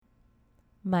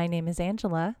My name is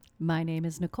Angela, My name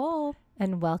is Nicole.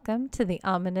 and welcome to the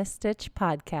Ominous Stitch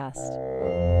podcast.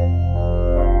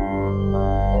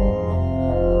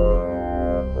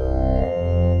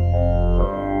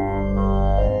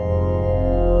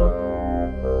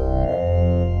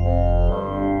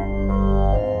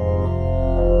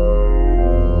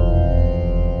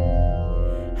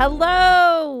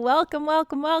 Hello!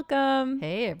 Welcome.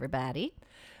 Hey, everybody.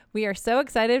 We are so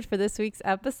excited for this week's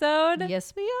episode.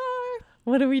 Yes, we are.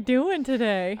 What are we doing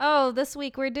today? Oh, this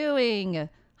week we're doing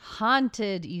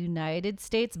haunted United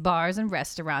States bars and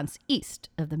restaurants east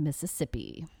of the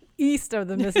Mississippi. East of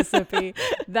the Mississippi.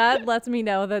 That lets me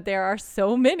know that there are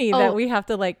so many that we have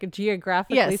to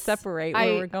geographically separate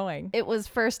where we're going. It was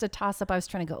first a toss-up. I was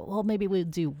trying to go, well, maybe we'll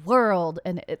do world.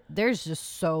 And there's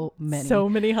just so many. So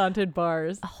many haunted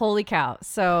bars. Holy cow.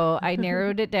 So I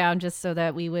narrowed it down just so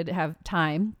that we would have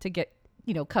time to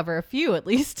cover a few at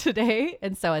least today.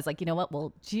 And so I was like, you know what?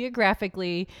 We'll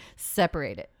geographically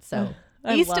separate it. So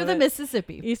east of the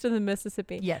Mississippi. East of the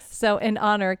Mississippi. Yes. So in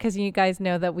honor, because you guys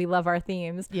know that we love our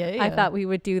themes, I thought we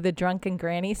would do the Drunken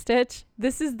Granny stitch.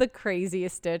 This is the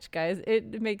craziest stitch, guys.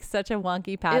 It makes such a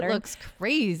wonky pattern. It looks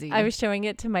crazy. I was showing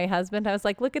it to my husband. I was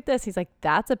like, look at this. He's like,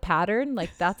 that's a pattern?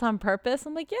 Like, that's on purpose?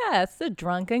 I'm like, yeah, it's the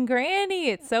Drunken Granny.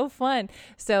 It's so fun.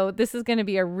 So this is going to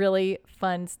be a really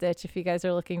fun stitch if you guys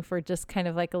are looking for just kind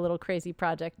of like a little crazy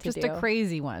project to do. Just a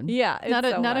crazy one. Yeah. Not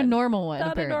a normal one,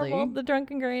 not apparently. A normal, the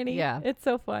Drunken Granny. Yeah. It's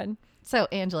so fun. So,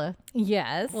 Angela.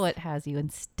 Yes. What has you in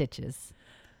stitches?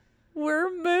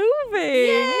 We're moving.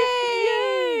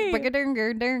 Yay! Because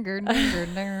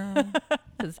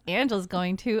Angela's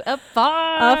going to a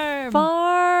farm. A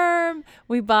farm.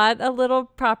 We bought a little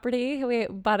property. We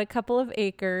bought a couple of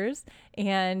acres,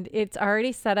 and it's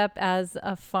already set up as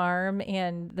a farm.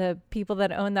 And the people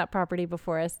that own that property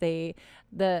before us, the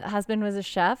husband was a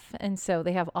chef, and so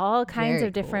they have all kinds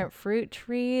of different fruit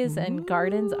trees and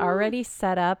gardens already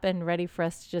set up and ready for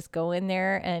us to just go in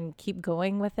there and keep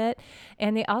going with it.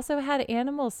 And they also had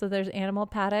animals, so there's animal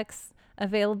paddocks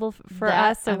available for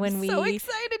us. So when we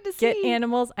excited to get see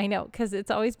animals, I know, because it's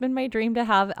always been my dream to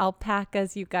have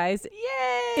alpacas, you guys.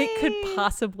 Yay! It could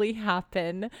possibly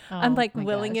happen. Oh, I'm like my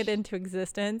willing gosh. it into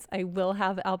existence. I will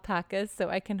have alpacas so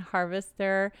I can harvest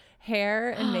their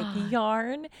hair and make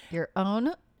yarn. your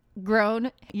own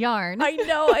grown yarn. I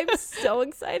know. I'm so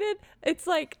excited. It's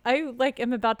like I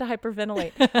am about to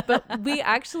hyperventilate, but we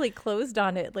actually closed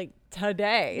on it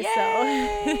today.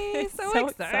 Yay! So So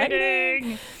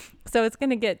exciting. So it's going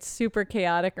to get super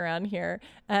chaotic around here.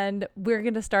 And we're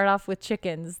going to start off with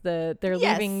chickens. They're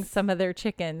leaving some of their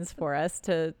chickens for us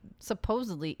to...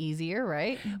 Supposedly easier,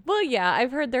 right? Well, yeah,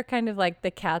 I've heard they're kind of like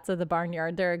the cats of the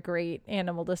barnyard. They're a great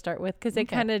animal to start with because they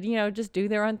kind of, just do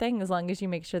their own thing as long as you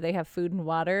make sure they have food and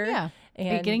water. Yeah. And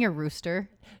Are you getting a rooster?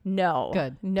 No.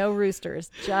 Good. No roosters,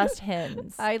 just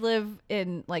hens. I live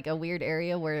in a weird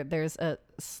area where there's a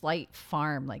slight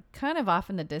farm, kind of off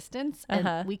in the distance,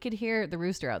 and we could hear the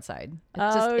rooster outside.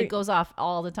 It goes off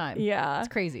all the time. Yeah. It's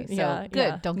crazy. So Yeah, good.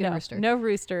 yeah. Don't get a rooster. No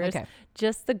roosters. Okay.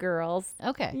 Just the girls.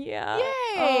 Okay. Yeah. Yay.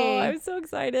 Oh, I'm so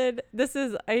excited. This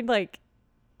is, I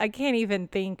can't even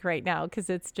think right now because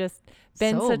it's just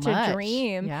been So such much. a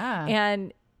dream. Yeah.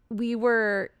 And we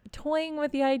were toying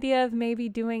with the idea of maybe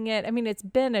doing it. I mean, it's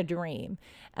been a dream.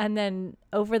 And then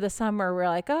over the summer, we're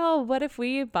like, oh, what if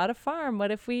we bought a farm?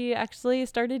 What if we actually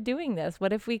started doing this?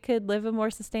 What if we could live a more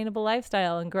sustainable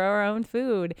lifestyle and grow our own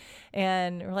food?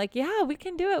 And we're like, yeah, we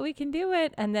can do it. We can do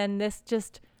it. And then this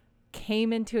just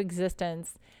came into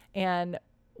existence. And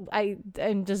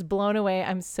I'm just blown away.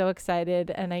 I'm so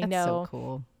excited. And I That's know so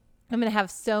cool. I'm going to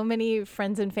have so many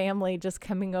friends and family just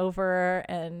coming over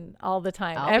and all the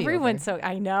time. I'll be Everyone's over. so,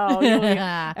 I know.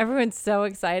 Everyone's so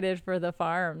excited for the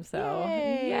farm. So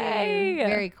yay.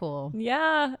 Very cool.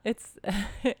 Yeah. It's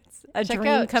a Check dream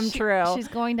out, come true. She's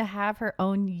going to have her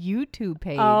own YouTube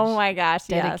page. Oh my gosh.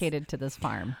 dedicated to this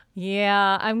farm.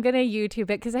 Yeah, I'm going to YouTube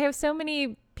it because I have so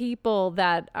many people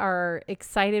that are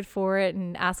excited for it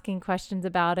and asking questions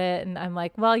about it. And I'm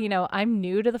like, well, I'm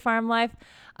new to the farm life.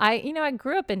 I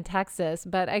grew up in Texas,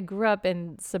 but I grew up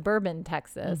in suburban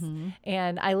Texas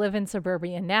and I live in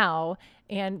suburbia now.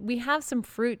 And we have some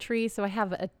fruit trees, so I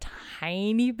have a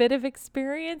tiny bit of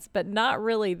experience, but not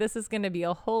really. This is going to be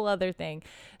a whole other thing.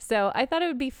 So I thought it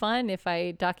would be fun if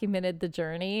I documented the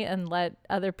journey and let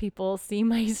other people see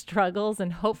my struggles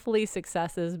and hopefully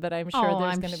successes. But I'm sure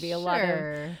there's going to be a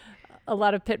a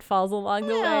lot of pitfalls along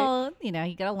the way. Well, you know,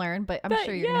 you got to learn, but I'm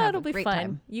sure you're going to have it'll a be great fun.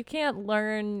 time. You can't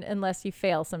learn unless you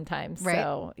fail sometimes. Right.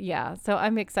 So yeah. So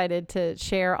I'm excited to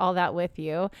share all that with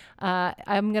you.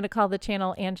 I'm going to call the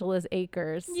channel Angela's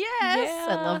Acres. Yes.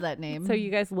 I love that name. So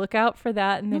you guys look out for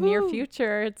that in the near Woohoo.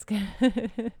 future. It's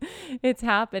it's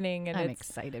happening, and I'm it's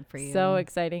excited for you. so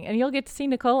exciting. And you'll get to see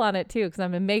Nicole on it too, because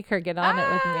I'm gonna make her get on it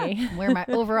with me. Wear my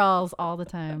overalls all the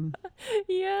time.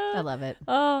 Yeah. I love it.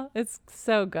 Oh, it's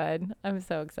so good. I'm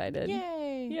so excited.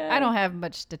 Yay. Yay. I don't have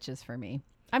much stitches for me.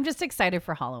 I'm just excited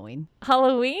for Halloween.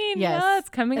 Halloween. Yes. Yeah, it's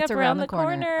coming It's up around the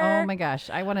corner. Oh my gosh.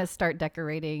 I want to start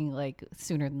decorating like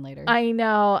sooner than later. I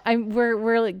know.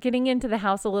 We're like getting into the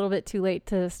house a little bit too late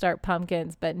to start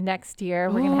pumpkins, but next year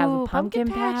we're gonna have a Ooh, pumpkin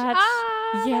patch.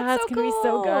 Yeah, that's it's gonna be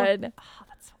so good. Oh,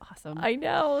 that's so awesome. I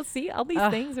know. See all these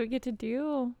things we get to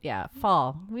do. Yeah,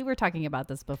 fall. We were talking about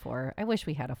this before. I wish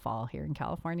we had a fall here in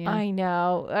California. I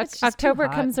know. It's just too October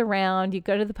hot. comes around. You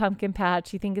go to the pumpkin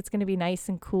patch. You think it's going to be nice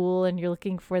and cool, and you're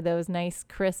looking for those nice,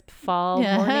 crisp fall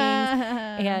mornings.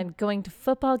 And going to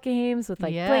football games with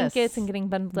like Yes. blankets and getting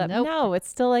bundled up. Nope. No, it's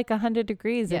still like 100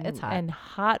 degrees Yeah, and, it's hot. and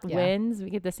hot Yeah. winds. We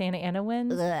get the Santa Ana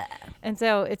winds. Ugh. And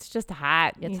so it's just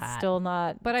hot. It's hot. still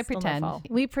not. But I still not pretend. fall.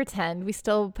 We pretend. We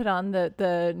still put on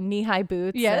the knee-high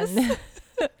boots. Yes.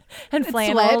 And, and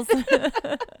flannels.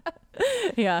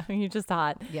 Yeah, you're just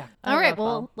hot. Yeah. I All right. love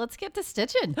Well, fall. let's get to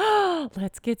stitching.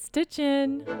 Let's get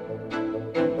stitching.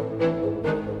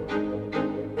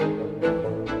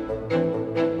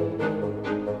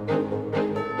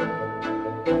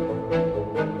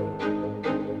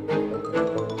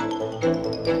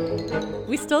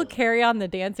 We still carry on the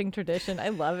dancing tradition. I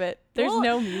love it. There's Well,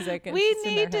 no music. It's We just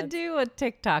in our need to heads. do a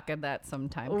TikTok of that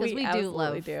sometime because we do absolutely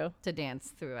love do. to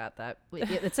dance throughout that.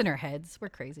 It's in our heads. We're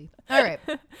crazy. All right.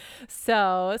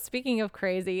 So, speaking of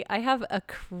crazy, I have a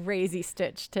crazy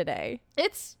stitch today.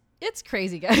 It's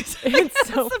crazy, guys. It's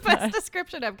so That's the fun. best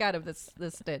description I've got of this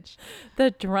stitch.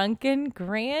 The Drunken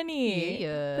Granny.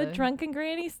 Yeah. The Drunken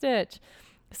Granny stitch.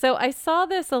 So I saw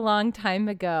this a long time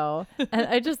ago and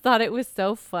I just thought it was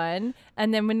so fun.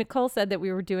 And then when Nicole said that we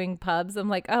were doing pubs, I'm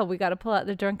like, oh, we got to pull out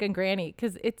the Drunken Granny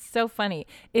because it's so funny.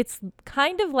 It's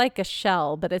kind of like a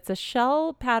shell, but it's a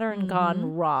shell pattern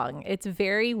gone wrong. It's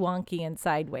very wonky and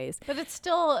sideways. But it's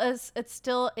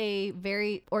still a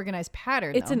very organized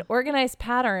pattern. It's an organized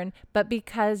pattern, but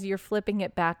because you're flipping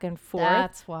it back and forth,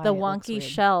 That's why the it looks wonky weird.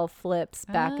 shell flips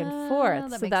back and forth.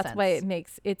 that So makes that's why sense. it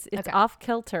makes it's Okay. off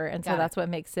kilter, and so Got it. that's what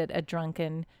makes it a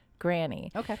Drunken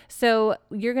Granny. Okay. So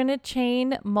you're gonna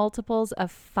chain multiples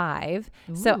of 5.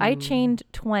 So I chained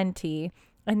 20,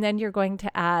 and then you're going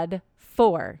to add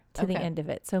 4 to the Okay. end of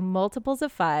it. So multiples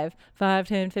of 5, 5,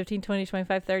 10, 15, 20,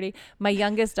 25, 30. My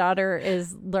youngest daughter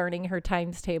is learning her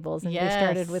times tables, and they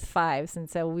started with Yes. 5s. And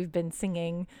so we've been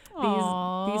singing these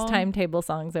Aw. timetable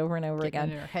songs over and over Getting again.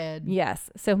 in her head.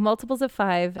 Yes. So multiples of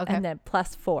 5 Okay. and then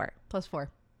plus 4. Plus 4.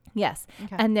 Yes.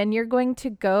 Okay. And then you're going to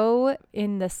go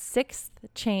in the 6th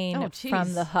chain Oh, from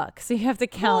geez. the hook. So you have to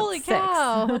count Holy 6.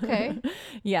 cow. Okay.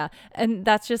 Yeah. And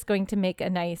that's just going to make a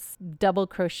nice double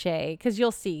crochet because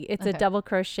you'll see it's a Okay. double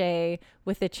crochet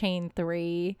with a chain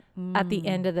 3 at the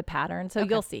end of the pattern. So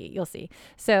you'll see.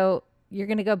 So you're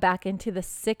going to go back into the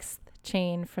 6th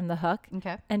chain from the hook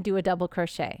Okay. and do a double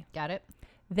crochet. Got it.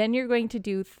 Then you're going to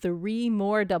do 3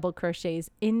 more double crochets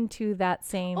into that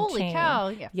same Holy chain. cow.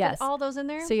 Yeah. Yes. Fit all those in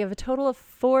there? So you have a total of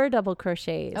 4 double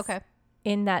crochets Okay.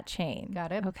 in that chain.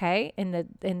 Got it. Okay. In the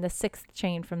 6th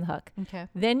chain from the hook. Okay.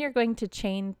 Then you're going to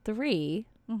chain 3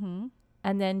 Mm-hmm.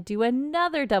 and then do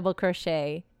another double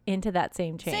crochet into that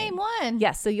same chain. Same one.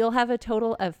 Yes. So you'll have a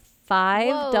total of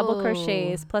 5 double Whoa.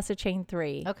 crochets plus a chain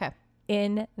 3 Okay.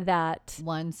 in that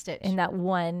One stitch.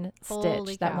 one Holy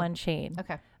stitch, that cow. one chain.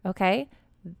 Okay. Okay.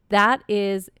 That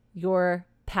is your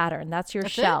pattern. That's your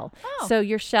That's it? shell. Oh. So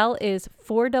your shell is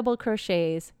 4 double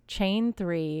crochets, chain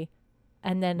 3,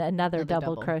 and then another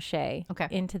double double. crochet Okay.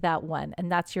 into that one.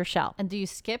 And that's your shell. And do you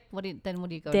skip? What do you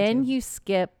go Then into? you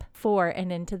skip 4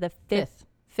 and into the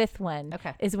fifth one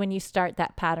Okay. is when you start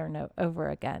that pattern over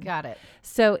again. Got it.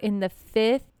 So in the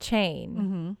 5th chain,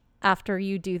 Mm-hmm. after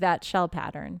you do that shell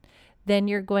pattern, then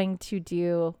you're going to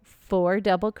do 4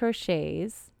 double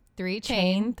crochets, 3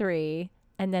 chain 3,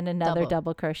 and then another Double.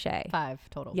 double crochet. 5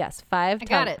 total. Yes, 5 I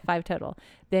got total. it. 5 total.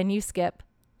 Then you skip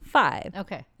 5.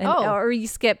 Okay. And, oh. or you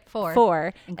skip 4,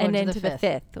 4 and and go into into the the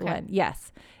fifth. 5th Okay. one.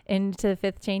 Yes. Into the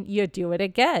 5th chain, you do it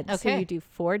again. So Okay. you do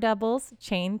 4 doubles,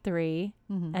 chain 3,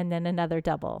 Mhm. and then another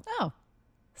double. Oh.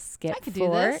 Skip I could do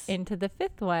 4 this. into the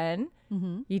 5th one.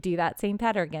 Mm-hmm. You do that same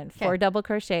pattern again. 4 Okay. double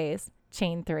crochets,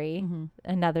 chain 3, Mm-hmm.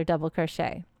 another double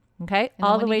crochet. Okay. And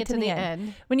All then the when you way get to the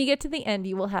end. When you get to the end,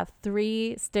 you will have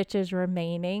 3 stitches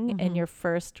remaining in your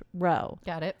first row.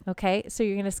 Got it. Okay. So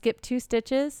you're going to skip 2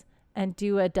 stitches and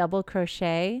do a double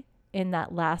crochet in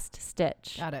that last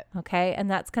stitch. Got it. Okay.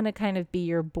 And that's going to kind of be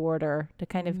your border to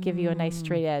kind of give you a nice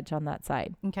straight edge on that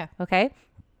side. Okay. Okay.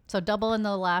 So double in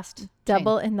the last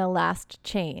Double chain. in the last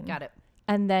chain. Got it.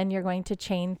 And then you're going to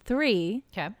chain 3.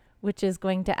 Okay. Which is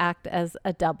going to act as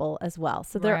a double as well.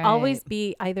 So there'll always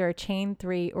be either a chain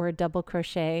 3 or a double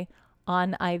crochet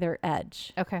on either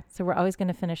edge. Okay. So we're always going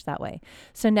to finish that way.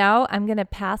 So now I'm going to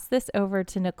pass this over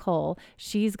to Nicole.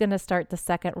 She's going to start the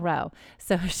second row.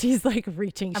 So she's like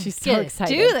reaching. She's so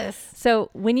excited. Do this. So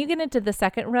when you get into the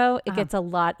second row, it gets a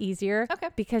lot easier. Okay.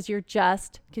 Because you're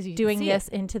just you doing this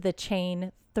into the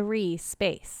chain 3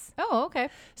 space. Oh, okay.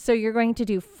 So you're going to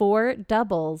do 4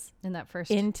 doubles In that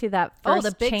first. into that first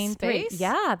the big chain space? 3.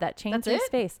 Yeah, that chain That's 3 it?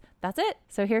 space. That's it.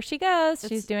 So here she goes.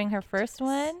 She's doing her first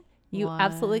one. You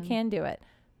absolutely can do it.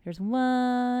 There's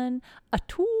 1, a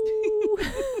 2.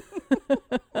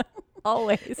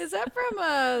 Always. Is that from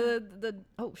the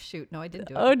oh shoot, no, I didn't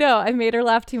do it. Oh no, I made her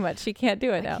laugh too much. She can't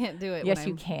do it now. I can't do it. Yes,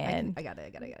 you can. I got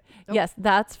it. Nope. Yes,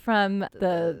 that's from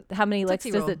the how many licks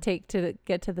Tootsie does Roll. it take to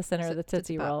get to the center of the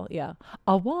Tootsie Tootsie Pop. Roll? Yeah.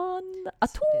 A 1, a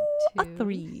 2, a 2.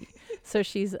 3. So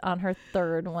she's on her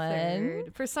third one.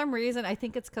 Third. For some reason, I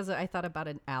think it's because I thought about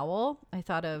an owl. I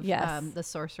thought of Yes. the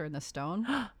Sorcerer and the Stone.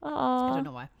 I Oh, don't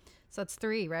know why. So that's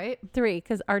 3, right? 3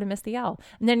 because Artemis the Owl.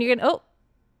 And then you're going to,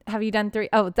 have you done 3?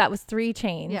 Oh, that was 3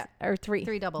 chains. Yeah. Or 3.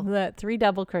 3 double. 3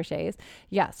 double crochets.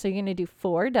 Yeah. So you're going to do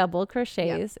 4 double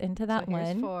crochets into that So here's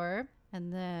one. 4.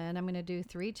 And then I'm going to do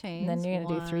 3 chains. And then you're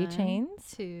going to do 3 chains.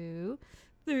 2,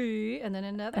 3. And then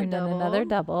another And double. then another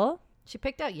double. She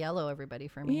picked out yellow, everybody,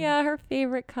 for me. Yeah, her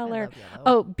favorite color. love yellow.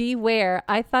 Oh, beware.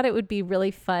 I thought it would be really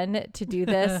fun to do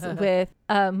this with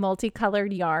a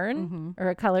multicolored yarn or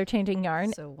a color changing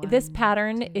yarn. So This 1,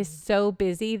 pattern 2, is so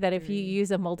busy that if you 3. use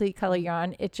a multicolored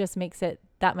yarn, it just makes it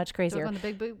that much Do I crazier. go on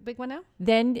the big one now?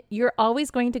 Then you're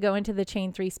always going to go into the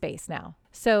chain 3 space now.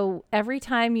 So every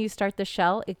time you start the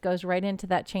shell, it goes right into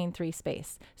that chain 3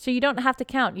 space. So you don't have to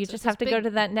count. You So just it's have to this go big- to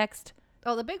that next.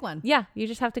 Oh, the big one. Yeah, you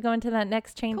just have to go into that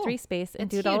next chain Cool. 3 space and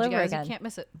It's do it all huge, over guys. again. You can't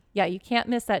miss it. Yeah, you can't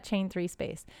miss that chain 3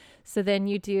 space. So then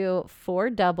you do 4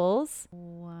 doubles.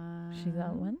 1. She's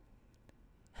on 1.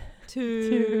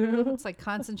 2. It's like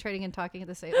concentrating and talking at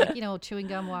the same, like, chewing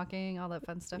gum, walking, all that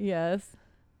fun stuff. Yes.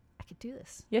 I could do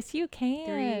this. Yes, you can.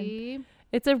 3,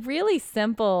 It's a really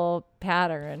simple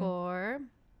pattern. 4,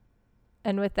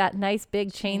 And with that nice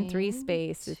big chain 3 Chain,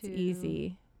 space, it's 2,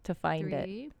 easy to find it.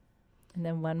 3. And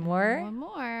then one and more. One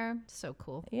more. So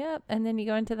cool. Yep. And then you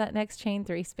go into that next chain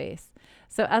 3 space.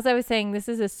 So as I was saying, this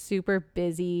is a super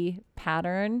busy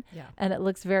pattern Yeah. and it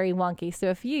looks very wonky. So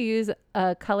if you use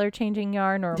a color changing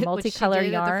yarn or a multicolor Which she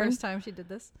did yarn, the first time she did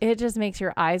this. it just makes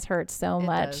your eyes hurt so It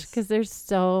much does. because there's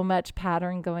so much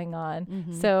pattern going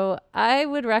on. So I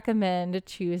would recommend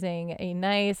choosing a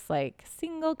nice like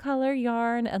single color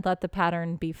yarn and let the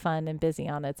pattern be fun and busy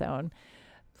on its own.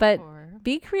 But 4.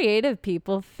 be creative,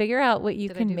 people. Figure out what you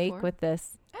Did I can do make 4? with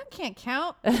this. I can't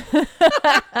count. Did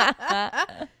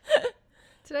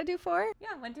I do 4? Yeah,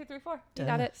 1, 2, 3, 4. You Duh.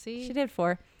 got it. See? She did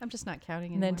 4. I'm just not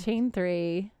counting And anymore. then chain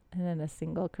 3 and then a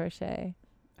single crochet.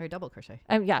 Or double crochet.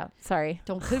 Yeah, sorry.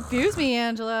 Don't confuse me,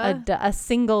 Angela. A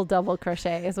single double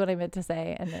crochet is what I meant to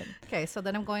say. And then Okay, so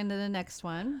then I'm going to the next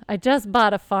one. I just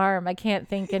bought a farm. I can't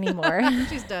think anymore.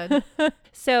 She's done.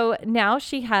 So now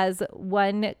she has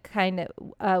one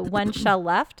one shell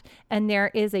left, and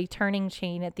there is a turning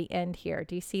chain at the end here.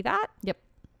 Do you see that? Yep.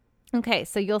 Okay,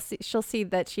 so she'll see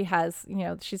that she has,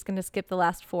 she's going to skip the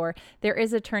last 4. There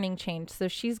is a turning chain. So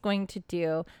she's going to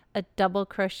do a double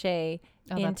crochet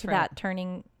that's into right. that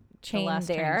turning chain last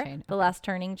turning there, chain. the last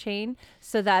turning chain,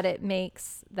 so that it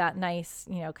makes that nice,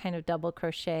 kind of double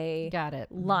crochet Got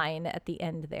it. line at the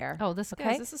end there. Oh, this Okay.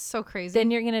 guys, this is so crazy.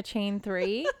 Then you're going to chain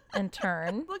 3 and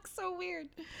turn. looks so weird.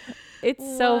 It's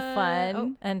so What? fun.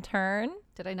 Oh. And turn.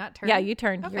 Did I not turn? Yeah, you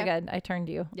turned. You're Okay. good. I turned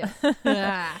you. Yes.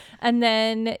 And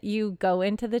then you go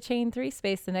into the chain 3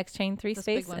 space, the next chain 3 This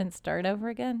big space, one. and start over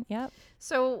again. Yep.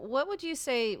 So what would you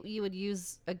say you would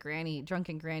use a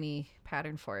drunken granny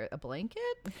pattern for? A blanket?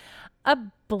 A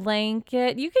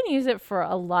blanket. You can use it for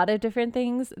a lot of different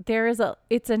things.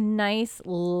 It's a nice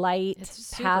light It's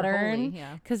super pattern holy,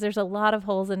 yeah. because there's a lot of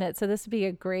holes in it. So this would be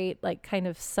a great like kind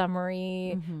of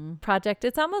summery project.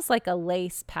 It's almost like a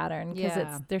lace pattern because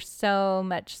Yeah. there's so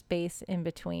much space in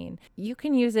between. You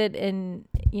can use it in,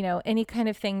 any kind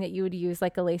of thing that you would use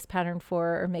like a lace pattern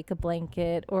for, or make a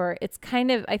blanket, or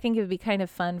I think it would be kind of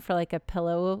fun for like a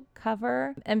pillow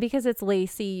cover. And because it's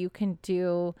lacy,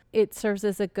 it serves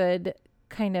as a good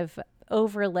kind of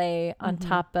overlay on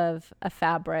top of a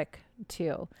fabric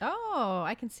too. Oh,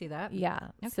 I can see that. Yeah.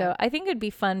 Okay. So I think it'd be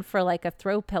fun for like a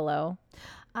throw pillow.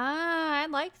 Ah, I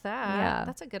like that. Yeah.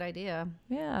 That's a good idea.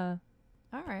 Yeah.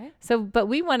 All right. So, but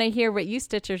we want to hear what you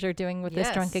stitchers are doing with this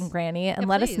Yes. Drunken Granny, and Yeah,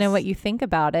 let us know please. what you think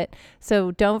about it.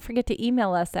 So don't forget to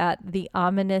email us at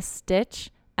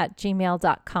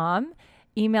theominousstitch@gmail.com.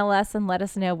 Email us and let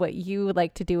us know what you would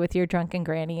like to do with your Drunken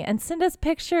Granny, and send us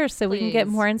pictures so we can get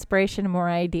Please. more inspiration and more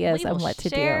ideas We on will what to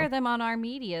share do. them on our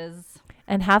medias.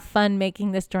 And have fun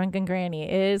making this Drunken Granny.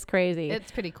 It is crazy.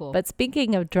 It's pretty cool. But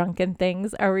speaking of drunken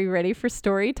things, are we ready for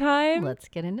story time? Let's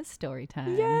get into story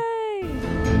time. Yay!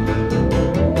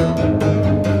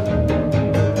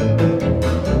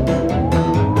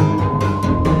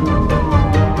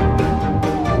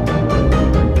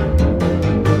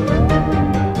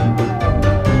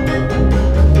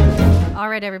 All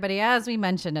right, everybody. As we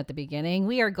mentioned at the beginning,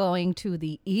 we are going to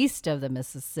the east of the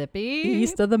Mississippi.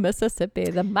 East of the Mississippi,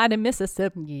 the mighty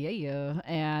Mississippi. Yeah.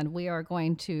 And we are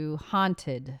going to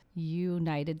haunted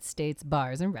United States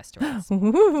bars and restaurants. All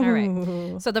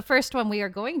right. So the first one we are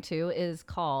going to is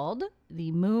called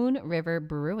the Moon River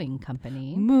Brewing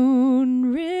Company.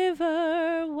 Moon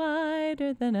River,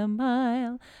 wider than a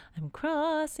mile. I'm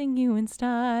crossing you in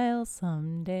style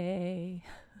someday.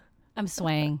 I'm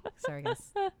swaying. Sorry, guys.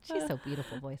 She's so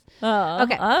beautiful voice.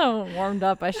 Okay. I'm warmed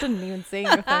up. I shouldn't even sing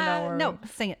if I'm not warmed No, up.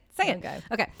 sing it. Sing Okay.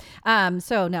 it. Okay.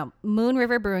 So now Moon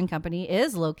River Brewing Company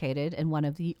is located in one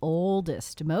of the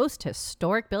oldest, most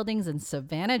historic buildings in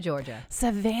Savannah, Georgia.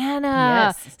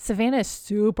 Savannah. Yes. Savannah is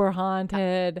super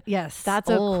haunted. Yes. That's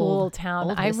a cool town.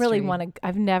 old I really history. want to.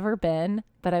 I've never been,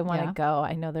 but I want to Yeah. go.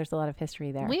 I know there's a lot of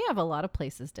history there. We have a lot of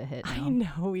places to hit now. I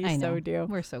know we I know. so do.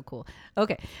 We're so cool.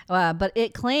 Okay. But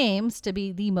it claims to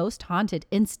be the most haunted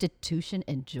institution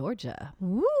in Georgia.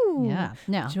 Ooh. Yeah.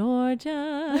 No.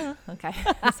 Georgia. Okay.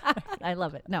 I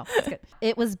love it. No, it's good.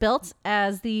 It was built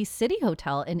as the City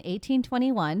Hotel in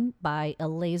 1821 by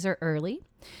Eleazar Early.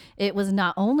 It was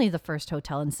not only the first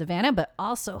hotel in Savannah, but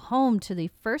also home to the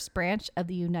first branch of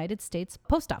the United States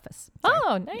Post Office.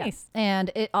 Oh, nice.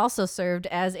 And it also served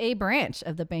as a branch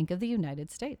of the Bank of the United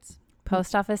States.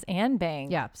 Post office and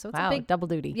bank. Yeah, so it's wow, a big double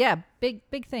duty. Yeah, big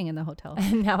thing in the hotel.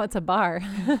 And now it's a bar.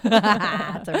 It's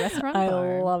a restaurant I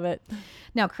bar. love it.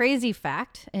 Now, crazy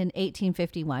fact, in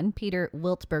 1851, Peter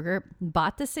Wiltberger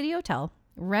bought the City Hotel,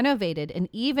 renovated, and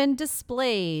even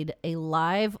displayed a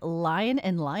live lion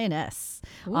and lioness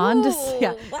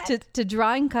to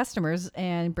drawing customers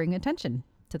and bring attention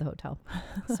to the hotel.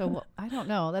 So I don't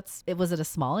know. Was it a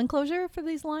small enclosure for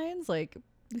these lions? Like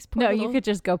these poor No, little- you could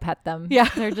just go pet them. Yeah.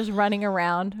 They're just running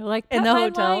around. They're like, In "Pet the my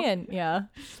hotel? lion." Yeah.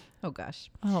 Oh gosh.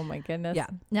 Oh my goodness. Yeah.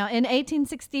 Now, in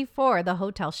 1864, the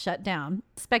hotel shut down.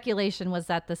 Speculation was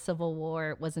that the Civil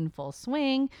War was in full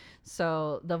swing,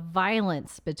 so the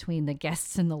violence between the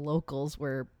guests and the locals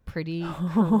were pretty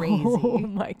crazy. Oh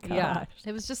my gosh. Yeah.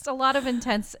 It was just a lot of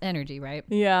intense energy, right?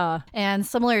 Yeah. And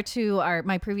similar to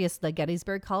my previous, the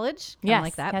Gettysburg College, kinda Yes.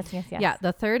 like that. Yes. Yeah,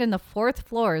 the third and the fourth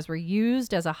floors were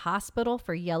used as a hospital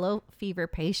for yellow fever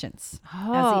patients, as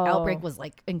the outbreak was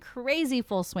like in crazy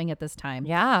full swing at this time.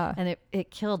 Yeah. And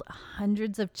it killed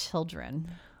hundreds of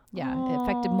children. Yeah, it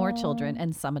affected more children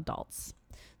and some adults.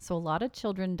 So a lot of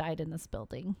children died in this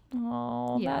building.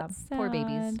 Oh, Yeah, that's poor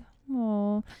babies. sad.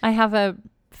 Oh, I have a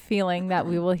feeling that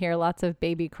we will hear lots of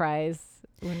baby cries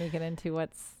when we get into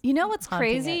what's. You know what's haunting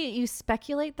crazy? You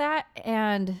speculate that,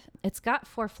 and it's got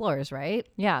 4 floors, right?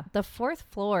 Yeah. The 4th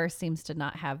floor seems to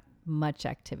not have much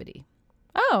activity.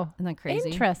 Oh, Isn't that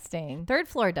crazy? interesting. 3rd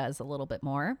floor does a little bit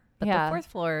more. But Yeah. the 4th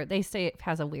floor, they say it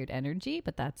has a weird energy,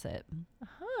 but that's it.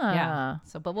 Huh. Yeah.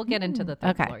 So, but we'll get into the 3rd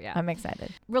Okay. floor. Yeah. I'm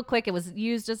excited. Real quick, it was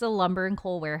used as a lumber and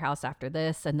coal warehouse after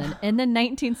this, and then in the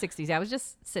 1960s, I was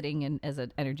just sitting in as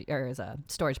an energy or as a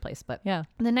storage place, but Yeah.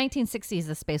 in the 1960s,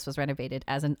 the space was renovated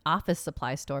as an office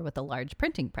supply store with a large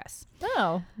printing press.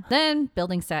 Oh. Then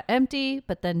building sat empty,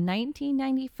 but then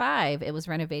 1995, it was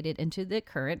renovated into the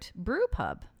current brew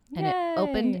pub. And Yay. it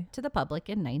opened to the public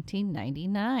in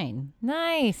 1999.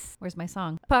 Nice. Where's my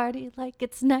song? Party like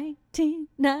it's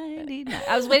 1999.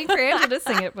 I was waiting for Andrew to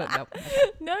sing it, but nope.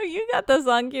 No, you got the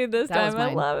song cue this That was time. I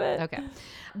mine. love it. Okay.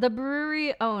 The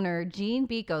brewery owner, Gene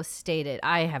Biko, stated,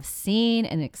 "I have seen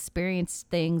and experienced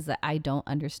things that I don't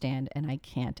understand and I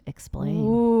can't explain."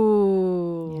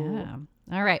 Ooh.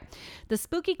 Yeah. All right. The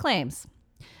spooky claims.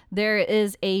 There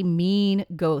is a mean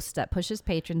ghost that pushes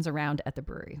patrons around at the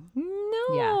brewery. No.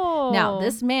 Yeah. Now,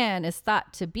 this man is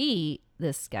thought to be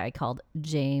this guy called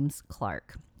James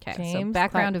Clark. Okay. So James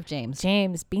background Clark. of James.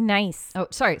 James, be nice. Oh,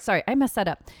 sorry. I messed that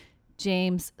up.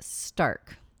 James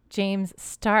Stark. James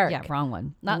Stark. Yeah, wrong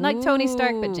one. Not like Tony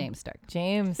Stark, but Ooh. James Stark.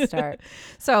 James Stark.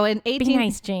 So in Be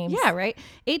nice, James. Yeah, right.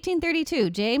 1832,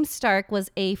 James Stark was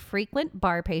a frequent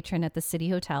bar patron at the City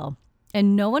Hotel,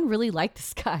 and no one really liked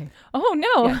this guy. Oh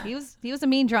no. Yeah, he was a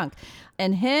mean drunk,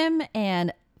 and him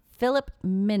and Philip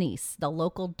Minnies, the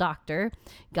local doctor,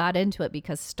 got into it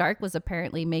because Stark was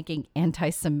apparently making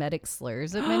anti-Semitic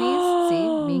slurs at Minnies.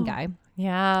 See, mean guy.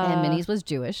 Yeah. And Minnies was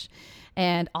Jewish,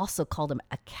 and also called him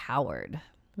a coward.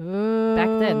 Ooh. Back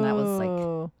then, that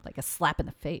was like a slap in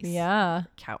the face. Yeah.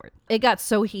 Coward. It got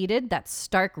so heated that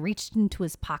Stark reached into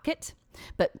his pocket,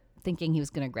 but thinking he was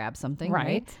going to grab something,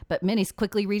 right? But Minnies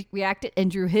quickly reacted and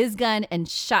drew his gun and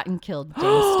shot and killed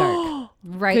James Stark.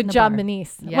 Right. Good job, bar.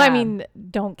 Minnies. Yeah. Well, I mean,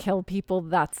 don't kill people.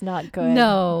 That's not good.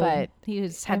 No, but he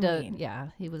was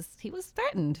he was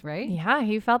threatened, right? yeah,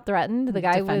 he felt threatened. The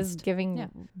guy was Defensed.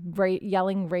 giving,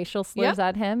 yelling racial slurs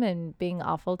at him and being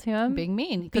awful to him. Being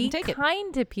mean. He Be couldn't take it.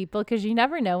 kind to people because you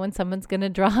never know when someone's going to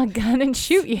draw a gun and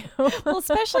shoot you. Well,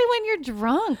 especially when you're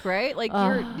drunk, right? Like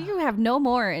you have no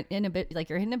more like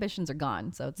your inhibitions are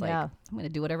gone. So it's like, Yeah. I'm going to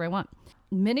do whatever I want.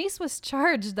 Minnies was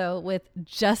charged though with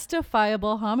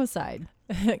justifiable homicide.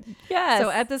 Yes. So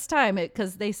at this time,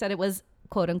 because they said it was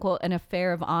quote unquote an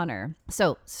affair of honor.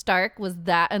 So Stark was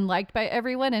that unliked by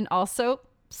everyone, and also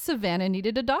Savannah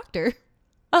needed a doctor.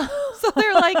 So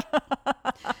they're like,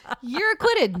 "You're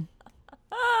acquitted."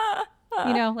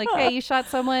 You know, like, hey, you shot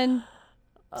someone.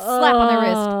 Slap on the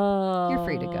wrist. You're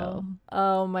free to go.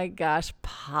 Oh my gosh,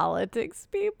 politics,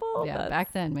 people. Yeah,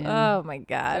 back then, man. Oh my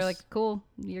gosh. They're like, cool,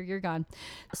 you're gone.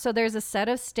 So there's a set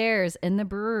of stairs in the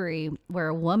brewery where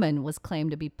a woman was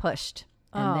claimed to be pushed,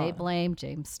 and they blame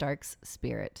James Stark's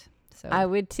spirit. So I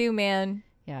would too, man.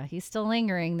 yeah, he's still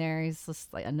lingering there. He's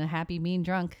just like an unhappy, mean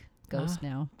drunk ghost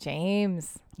now.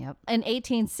 James. Yep. In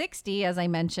 1860, as I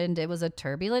mentioned, it was a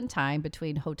turbulent time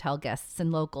between hotel guests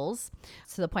and locals.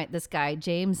 To the point, this guy,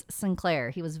 James Sinclair,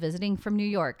 he was visiting from New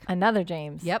York. Another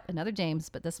James. Yep, another James,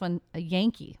 but this one a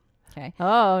Yankee. Okay.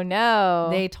 Oh no.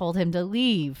 They told him to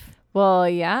leave. Well,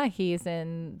 yeah, he's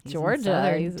in Georgia. In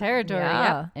Southern He's- territory,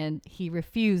 yeah. And he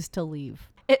refused to leave.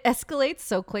 It escalates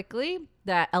so quickly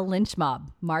that a lynch mob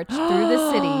marched through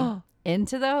the city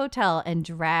into the hotel and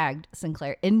dragged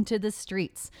Sinclair into the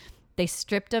streets. They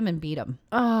stripped him and beat him.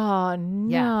 Oh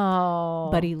no.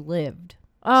 But he lived.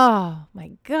 Oh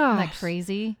my gosh. Isn't that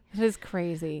crazy? It is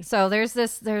crazy. So there's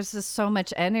just so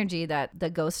much energy that the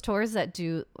ghost tours that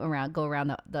go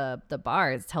around the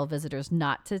bars tell visitors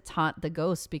not to taunt the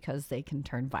ghosts because they can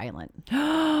turn violent.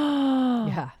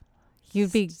 Yeah.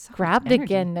 You'd be So much grabbed energy.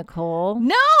 again, Nicole.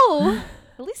 No.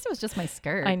 At least it was just my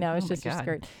skirt. I know, it's Oh my just your God.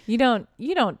 skirt. You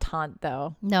don't taunt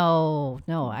though. No,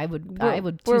 I would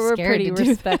too We're scared pretty to do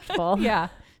respectful. that. Yeah.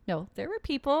 No, there were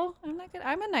people.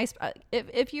 I'm a nice,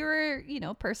 if you're,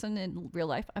 person in real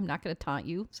life, I'm not going to taunt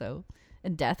you. So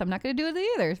in death, I'm not going to do it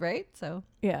either. Right. So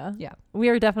Yeah. yeah. We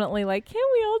are definitely like, can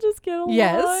we all just get along?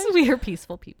 Yes, we are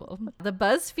peaceful people. The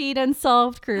BuzzFeed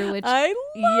Unsolved crew, which I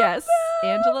love yes, them.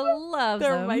 Angela loves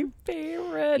They're them. my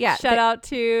favorite. Yeah, Shout out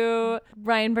to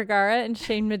Ryan Vergara and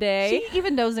Shane Madej. She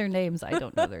even knows their names. I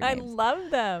don't know their I names. love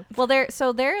them. Well, their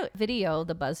video,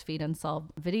 the BuzzFeed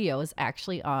Unsolved video, is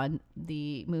actually on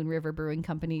the Moon River Brewing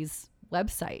Company's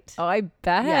website. Oh, I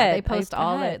bet. Yeah, they post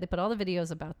I bet. they put all the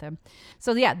videos about them.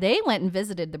 So yeah, they went and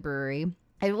visited the brewery.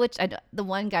 The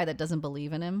one guy that doesn't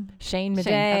believe in him, Shane Madej.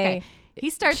 Okay, he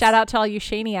starts. Shout out to all you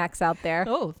Shaniacs out there.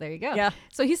 Oh, there you go. Yeah.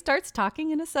 So he starts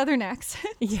talking in a Southern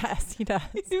accent. Yes, he does.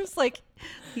 He was like,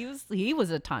 he was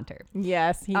a taunter.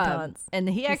 Yes, he taunts. And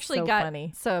he actually so got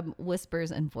funny. some whispers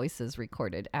and voices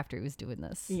recorded after he was doing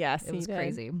this. Yes, it he was did.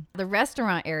 crazy. The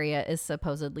restaurant area is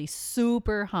supposedly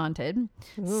super haunted.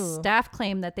 Ooh. Staff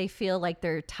claim that they feel like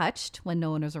they're touched when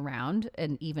no one is around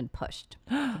and even pushed.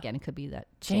 Again, it could be that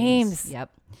James.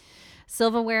 Yep.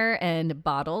 Silverware and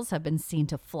bottles have been seen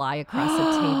to fly across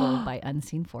a table by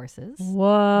unseen forces.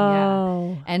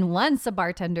 Whoa. Yeah. And once a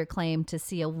bartender claimed to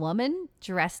see a woman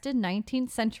dressed in 19th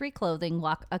century clothing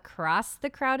walk across the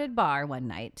crowded bar one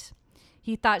night.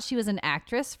 He thought she was an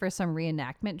actress for some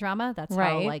reenactment drama. That's how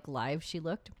Right. live she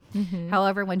looked.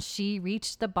 However, when she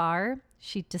reached the bar,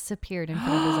 she disappeared in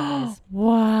front of his eyes.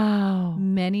 Wow.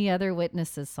 Many other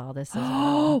witnesses saw this as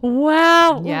well.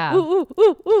 Wow. Yeah. Ooh, ooh,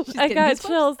 ooh, ooh. She's I getting got goosebumps.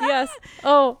 chills. Yes.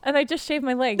 Oh, and I just shaved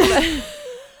my legs.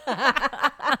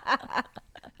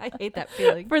 I hate that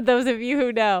feeling. For those of you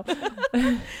who know.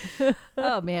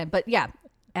 Oh, man. But yeah,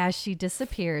 as she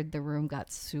disappeared, the room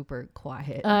got super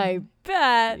quiet. I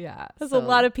bet. Yeah. There's a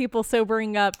lot of people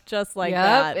sobering up just like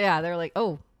that. Yeah. They're like,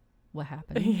 oh, what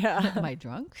happened? Yeah. Am I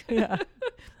drunk? Yeah.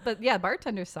 But yeah,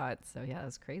 bartender saw it. So yeah, it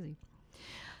was crazy.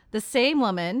 The same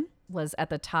woman was at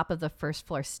the top of the first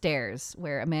floor stairs,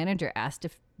 where a manager asked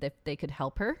if they could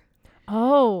help her.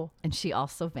 Oh. And she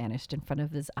also vanished in front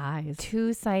of his eyes.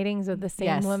 2 sightings of the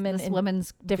same woman this in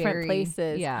woman's different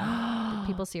places. Yeah.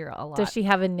 People see her a lot. Does she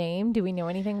have a name? Do we know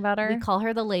anything about her? We call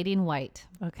her the Lady in White.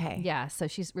 Okay. Yeah, so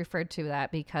she's referred to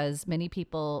that because many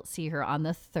people see her on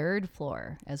the 3rd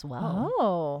floor as well.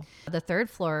 Oh. The 3rd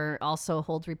floor also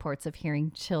holds reports of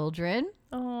hearing children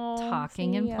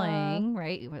talking and yeah. playing,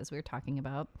 right? As we were talking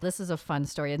about. This is a fun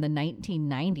story. In the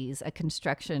 1990s,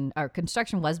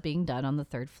 construction was being done on the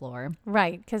 3rd floor.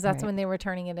 Right, because that's Right. when they were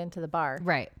turning it into the bar.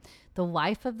 Right. The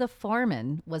wife of the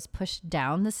foreman was pushed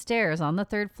down the stairs on the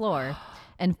 3rd floor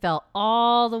and fell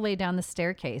all the way down the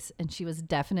staircase, and she was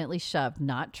definitely shoved,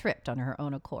 not tripped on her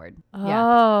own accord.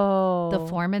 Oh. The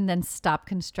foreman then stopped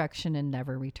construction and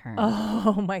never returned.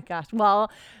 Oh my gosh. Well,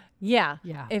 yeah.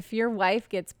 Yeah. If your wife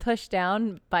gets pushed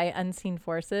down by unseen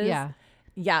forces, Yeah.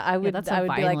 I would that's a I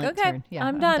would be like, violent okay, turn. Yeah,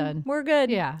 I'm I'm done. done. We're good.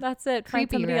 Yeah. That's it. Find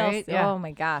Creepy, somebody right? else. Yeah. Oh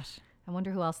my gosh. I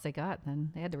wonder who else they got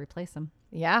then. They had to replace him.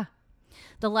 Yeah.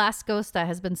 The last ghost that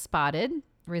has been spotted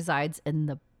resides in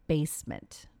the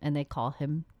basement, and they call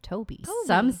him Toby.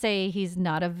 Some say he's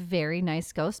not a very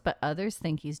nice ghost, but others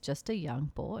think he's just a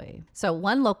young boy. So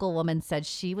one local woman said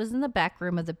she was in the back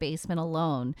room of the basement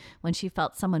alone when she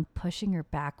felt someone pushing her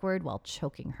backward while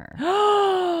choking her.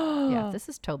 Yeah, if this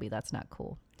is Toby, that's not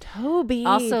cool. Toby.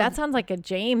 Also- that sounds like a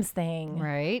James thing.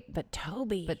 Right? But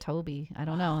Toby. But Toby, I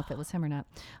don't know if it was him or not.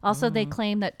 Also, they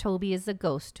claim that Toby is a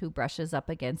ghost who brushes up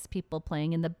against people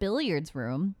playing in the billiards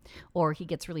room, or he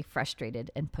gets really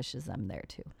frustrated and pushes them there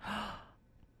too.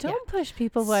 Don't push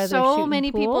people while they're So shooting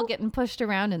many pool. people getting pushed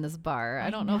around in this bar. I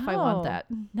don't know if I want know. that.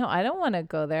 No, I don't want to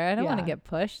go there. I don't want to Yeah. get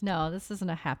pushed. No, this isn't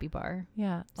a happy bar.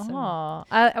 Yeah. So- Oh,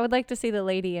 I would like to see the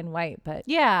lady in white, but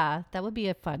Yeah, that would be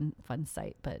a fun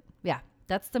sight. But yeah,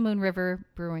 that's the Moon River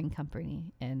Brewing Company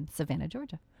in Savannah,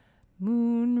 Georgia.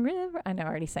 Moon River. I know, I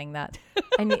already sang that.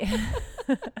 I need,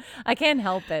 I can't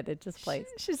help it. It just plays.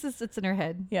 She's just, it's in her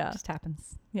head. Yeah. It just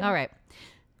happens. Yeah. All right.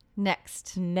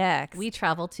 Next, Next, we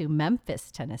travel to Memphis,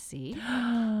 Tennessee.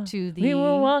 To the we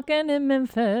were walking in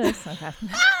Memphis. Okay.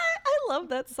 I love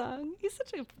that song. He's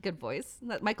such a good voice.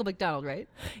 That Michael McDonald, right?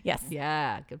 Yes.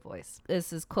 Yeah, good voice.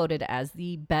 This is quoted as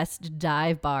the best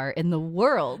dive bar in the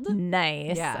world.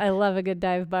 Nice. Yeah. I love a good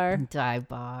dive bar. Dive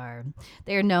bar.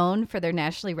 They are known for their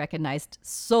nationally recognized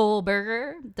Soul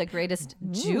Burger, the greatest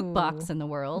jukebox in the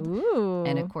world, Ooh.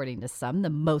 and according to some, the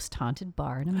most haunted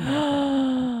bar in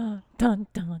America. Dun,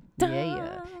 dun, dun.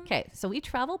 Yeah. Okay, so we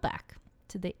travel back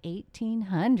to the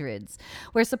 1800s,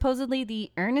 where supposedly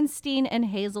the Ernestine and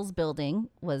Hazel's building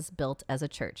was built as a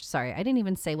church. Sorry, I didn't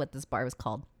even say what this bar was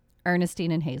called.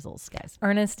 Ernestine and Hazel's, guys.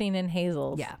 Ernestine and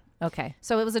Hazel's. Yeah. Okay.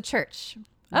 So it was a church.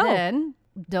 Oh. Then,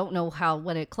 don't know how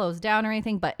when it closed down or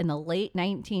anything, but in the late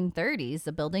 1930s,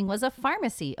 the building was a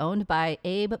pharmacy owned by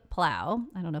Abe Plow.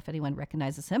 I don't know if anyone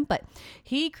recognizes him, but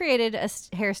he created a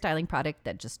hairstyling product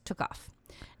that just took off.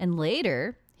 And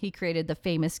later, he created the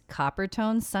famous copper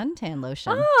tone suntan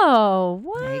lotion. Oh,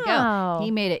 wow. There you go.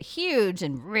 He made it huge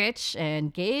and rich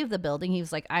and gave the building. He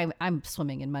was like, I'm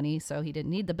swimming in money, so he didn't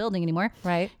need the building anymore.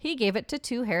 Right. He gave it to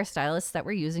 2 hairstylists that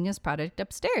were using his product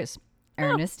upstairs,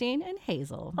 Ernestine and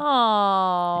Hazel.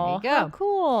 Oh, There you go. how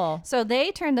cool. So they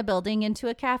turned the building into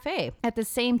a cafe. At the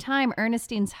same time,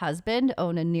 Ernestine's husband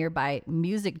owned a nearby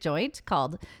music joint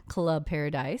called Club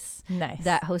Paradise. Nice.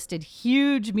 That hosted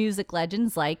huge music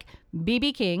legends like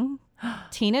B.B. King,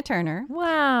 Tina Turner,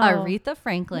 Wow. Aretha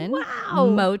Franklin, Wow.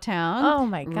 Motown, Oh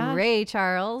my gosh. Ray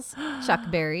Charles, Chuck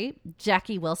Berry,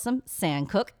 Jackie Wilson, Sam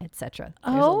Cooke, etc.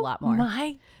 There's a lot more.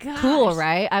 My gosh. Cool,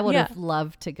 right? I would Yeah. have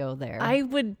loved to go there. I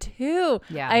would too.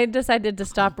 Yeah. I decided to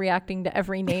stop reacting to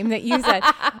every name that you said.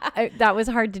 That was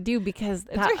hard to do because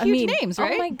Those are huge names,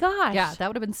 right? Oh my gosh. Yeah, that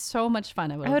would have been so much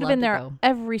fun. I would I would have have been loved there to go.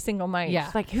 every single night. Yeah.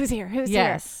 Just like, who's here? Who's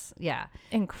Yes, yeah.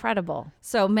 here? Incredible.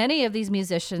 So many of these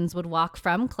musicians would walk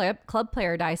from Club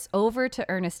Paradise over to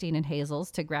Ernestine and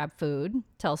Hazel's to grab food,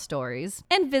 tell stories,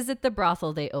 and visit the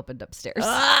brothel they opened upstairs.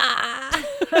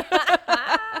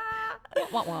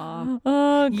 Wah, wah.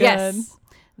 Oh, good. Yes.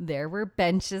 There were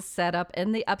benches set up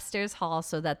in the upstairs hall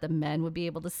so that the men would be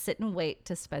able to sit and wait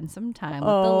to spend some time with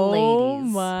the ladies. Oh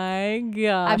my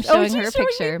gosh. I'm showing her she's a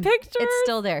picture. me pictures? It's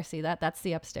still there. See that? That's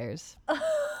the upstairs.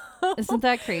 Isn't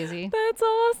that crazy? That's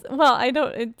awesome. Well, I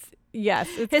don't. It's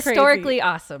Historically crazy.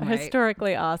 awesome, right?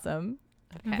 Historically awesome.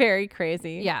 Okay. Very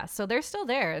crazy. Yeah, so they're still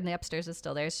there, and the upstairs is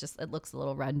still there. It's just, it looks a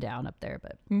little run down up there.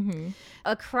 But Mm-hmm.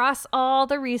 across all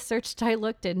the research I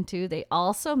looked into, they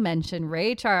also mentioned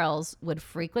Ray Charles would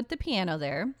frequent the piano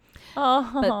there,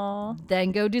 Oh,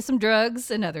 Then go do some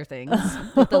drugs and other things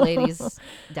with the ladies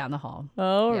down the hall.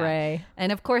 oh, Yeah. Ray.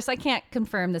 And of course, I can't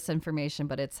confirm this information,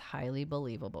 but it's highly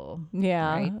believable.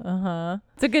 Yeah. Right?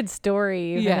 It's a good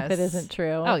story, even if it Yes. isn't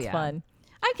true. Oh, It's yeah. fun.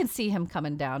 I can see him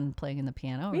coming down and playing the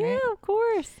piano, right? Yeah, of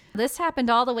course. This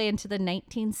happened all the way into the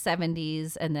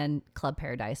 1970s, and then Club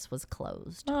Paradise was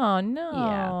closed. Oh, no.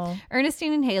 Yeah.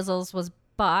 Ernestine and Hazel's was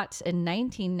bought in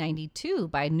 1992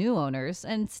 by new owners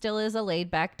and still is a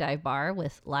laid-back dive bar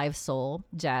with live soul,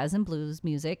 jazz, and blues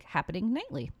music happening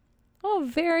nightly. Oh,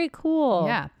 very cool.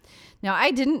 Yeah. Now,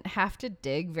 I didn't have to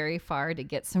dig very far to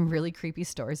get some really creepy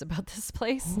stories about this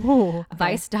place. Ooh, okay.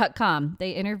 Vice.com,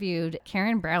 they interviewed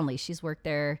Karen Brownlee. She's worked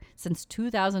there since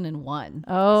 2001.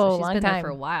 Oh, so she's long been time. there for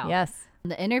a while. Yes.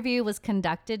 The interview was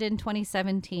conducted in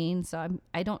 2017, so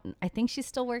I think she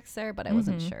still works there, but I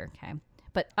wasn't sure. Okay.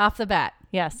 But off the bat,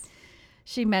 Yes.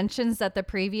 she mentions that the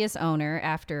previous owner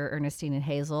after Ernestine and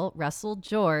Hazel, Russell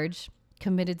George,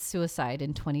 committed suicide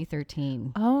in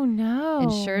 2013. Oh, no.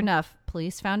 And sure enough,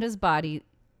 police found his body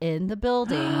in the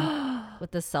building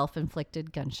with a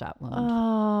self-inflicted gunshot wound.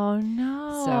 Oh,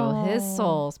 no. So his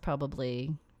soul's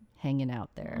probably hanging out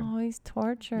there. Oh, he's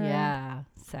tortured. Yeah,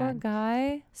 Poor sad.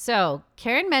 guy. So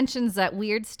Karen mentions that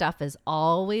weird stuff is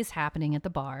always happening at the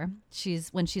bar.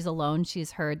 When she's alone,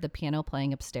 she's heard the piano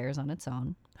playing upstairs on its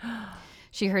own.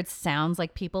 She heard sounds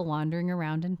like people wandering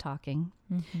around and talking.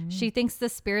 She thinks the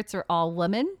spirits are all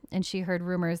women, and she heard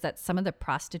rumors that some of the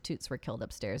prostitutes were killed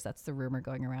upstairs. That's the rumor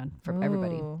going around from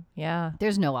everybody. Ooh, yeah.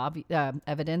 There's no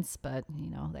evidence, but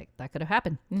that could have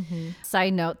happened.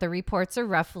 Side note, the reports are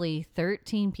roughly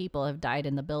 13 people have died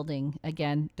in the building.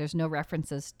 Again, there's no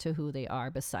references to who they are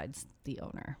besides the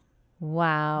owner.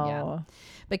 Wow. Yeah.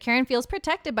 But Karen feels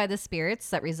protected by the spirits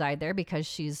that reside there because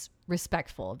she's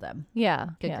respectful of them. Yeah.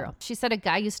 Good yeah. girl. She said a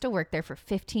guy used to work there for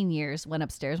 15 years, went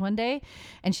upstairs one day,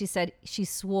 and she said she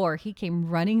swore he came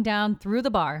running down through the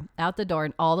bar, out the door,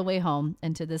 and all the way home.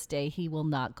 And to this day, he will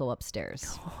not go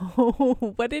upstairs. Oh,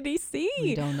 what did he see?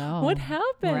 We don't know. What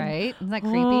happened? Right? Isn't that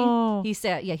creepy? Oh. He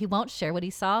said, he won't share what he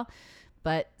saw,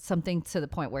 but something to the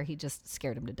point where he just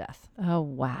scared him to death. Oh,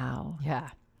 wow. Yeah.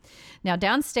 Now,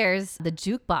 downstairs, the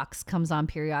jukebox comes on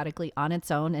periodically on its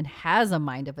own and has a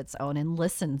mind of its own and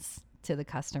listens to the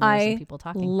customers and people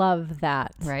talking. Love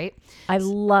that. Right? I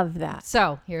love that.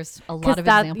 So here's a lot 'Cause of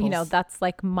that, examples. that's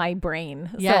like my brain.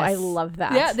 Yes. So I love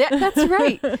that. Yeah, that's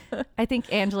right. I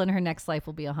think Angela in her next life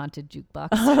will be a haunted jukebox.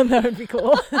 Oh, that would be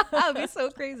cool. That would be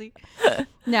so crazy.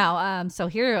 Now, so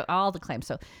here are all the claims.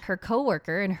 So her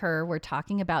coworker and her were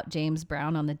talking about James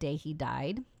Brown on the day he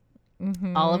died.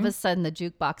 All of a sudden, the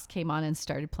jukebox came on and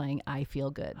started playing I Feel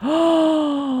Good.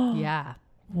 Yeah.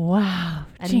 Wow.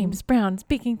 James Brown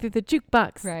speaking through the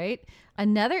jukebox. Right.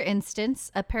 Another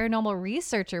instance, a paranormal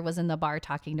researcher was in the bar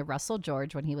talking to Russell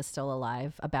George when he was still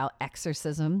alive about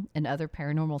exorcism and other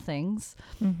paranormal things.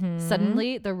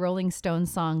 Suddenly, the Rolling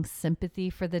Stones song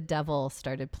Sympathy for the Devil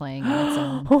started playing on its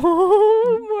own.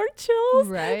 Oh, more chills.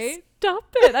 Right? Stop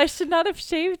it. I should not have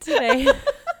shaved today.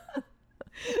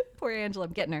 Poor Angela,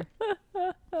 I'm getting her.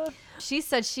 She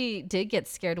said she did get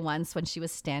scared once when she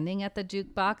was standing at the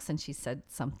jukebox and she said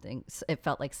something. It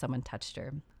felt like someone touched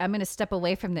her. I'm going to step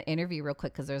away from the interview real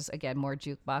quick because there's, again, more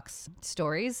jukebox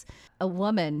stories. A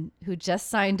woman who just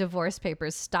signed divorce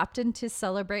papers stopped in to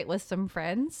celebrate with some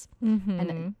friends.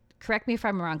 And correct me if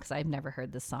I'm wrong because I've never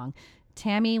heard this song.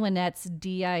 Tammy Wynette's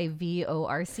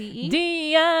Divorce.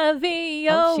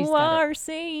 Divorce.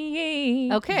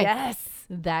 Okay. Yes.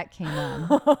 That came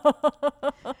on.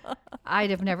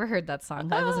 I'd have never heard that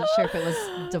song. I wasn't sure if it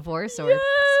was divorce or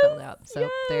spelled out. So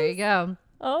there you go.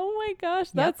 Oh my gosh,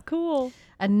 that's cool.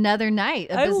 Another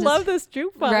night. I love this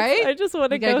jukebox. Right? I just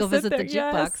want to go sit visit there. the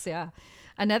jukebox. Yeah.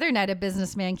 Another night, a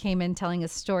businessman came in telling a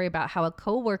story about how a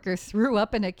coworker threw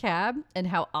up in a cab and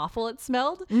how awful it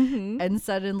smelled. And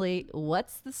suddenly,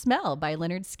 What's the Smell by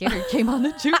Leonard Skinner came on the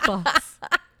jukebox.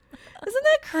 Isn't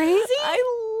that crazy?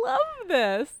 I love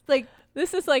this. Like,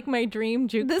 this is like my dream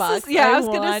jukebox. I was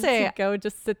gonna want say, to go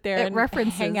just sit there and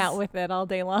references. hang out with it all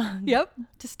day long. Yep.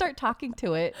 Just start talking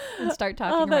to it and start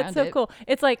talking Oh, around that's so it. cool.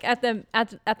 It's like at the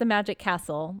Magic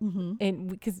Castle,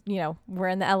 because we're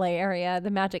in the LA area.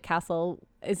 The Magic Castle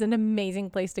is an amazing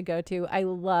place to go to. I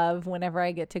love whenever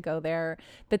I get to go there.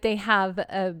 But they have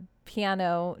a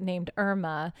piano named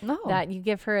Irma that you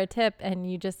give her a tip and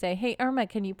you just say, "Hey Irma,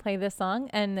 can you play this song?"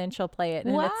 And then she'll play it.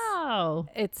 And Wow.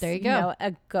 it's there you go.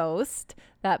 A ghost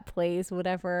that plays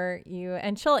whatever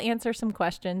and she'll answer some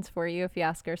questions for you if you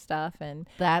ask her stuff. And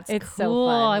That's it's cool. so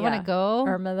fun. I want to go.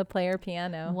 Irma the player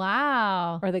piano.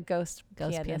 Wow. Or the ghost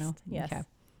Piano. pianist. Yes. Okay.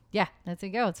 Yeah, that's a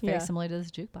go. It's very Yeah. similar to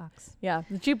this jukebox. Yeah.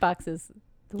 The jukebox is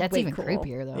That's way even cool.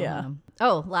 creepier, though. Yeah. huh?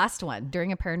 Oh, last one.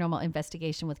 During a paranormal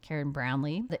investigation with Karen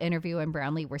Brownlee, the interview and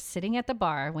Brownlee were sitting at the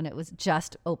bar when it was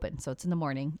just open. So it's in the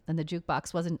morning and the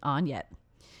jukebox wasn't on yet.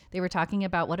 They were talking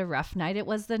about what a rough night it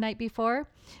was the night before.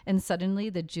 And suddenly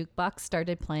the jukebox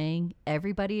started playing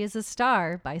Everybody is a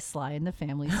Star by Sly and the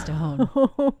Family Stone.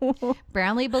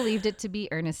 Brownlee believed it to be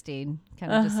Ernestine,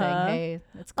 kind of just saying, hey,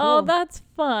 that's cool. Oh, that's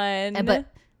fun. But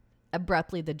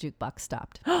abruptly the jukebox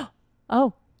stopped.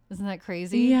 Oh. Isn't that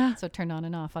crazy? Yeah. So it turned on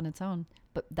and off on its own.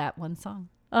 But that one song.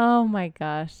 Oh my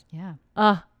gosh. Yeah.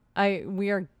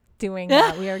 We are doing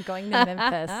that. We are going to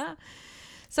Memphis.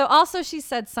 So also she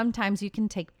said sometimes you can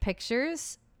take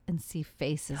pictures and see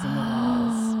faces in the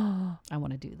walls. I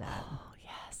want to do that. Oh,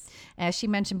 yes. As she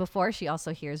mentioned before, she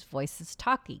also hears voices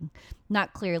talking.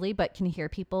 Not clearly, but can hear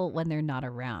people when they're not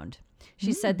around.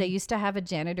 She said they used to have a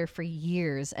janitor for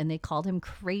years and they called him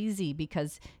crazy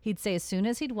because he'd say as soon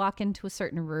as he'd walk into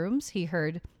certain rooms, he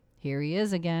heard, here he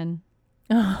is again.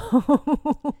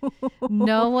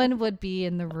 No one would be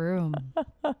in the room.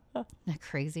 Isn't that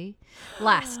crazy?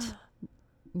 Last,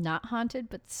 not haunted,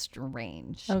 but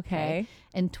strange. Okay.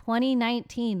 In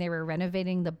 2019, they were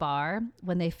renovating the bar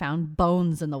when they found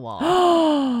bones in the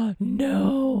wall.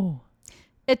 No.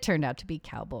 It turned out to be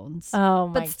cow bones. Oh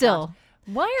my But still, gosh.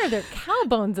 Why are there cow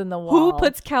bones in the wall? who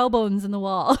puts cow bones in the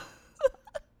wall?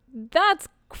 That's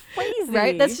crazy.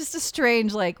 Right? That's just a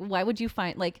strange, like, why would you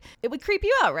find, like, it would creep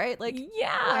you out, right? Like, why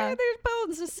yeah. are there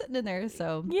bones just sitting in there?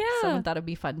 So Yeah. someone thought it'd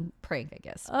be fun prank, I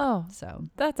guess. Oh, So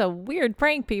that's a weird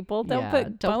prank, people. Don't yeah,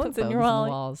 put bones in your the wall.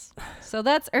 walls. So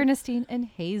that's Ernestine and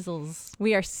Hazel's.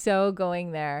 We are so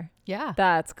going there. Yeah.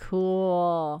 That's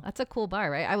cool. That's a cool bar,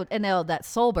 right? I would, and that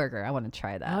soul burger, I want to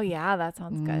try that. Oh yeah, that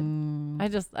sounds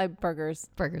good. Burgers.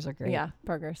 Burgers are great. Yeah,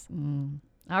 burgers.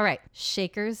 All right.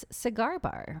 Shaker's Cigar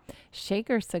Bar.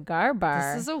 Shaker Cigar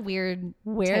Bar. This is a weird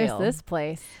Where's tale. this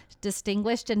place?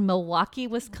 Distinguished in Milwaukee,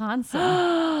 Wisconsin.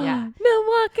 Yeah.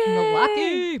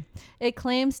 Milwaukee. It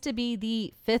claims to be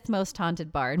the 5th most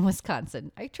haunted bar in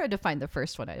Wisconsin. I tried to find the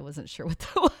first one. I wasn't sure what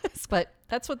that was, but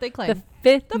that's what they claim. The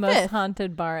fifth The most fifth.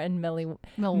 haunted bar in Milwaukee.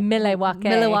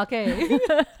 Milwaukee.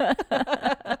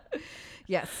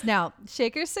 Yes. Now,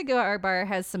 Shaker's Cigar Bar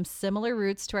has some similar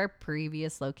roots to our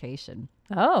previous location.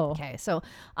 Oh. Okay, so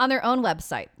on their own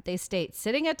website, they state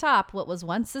sitting atop what was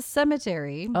once a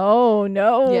cemetery. Oh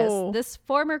no. Yes, this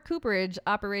former cooperage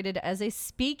operated as a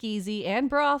speakeasy and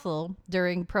brothel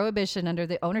during Prohibition under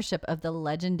the ownership of the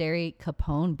legendary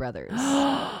Capone brothers.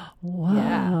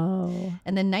 Wow.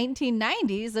 In the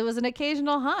 1990s, there was an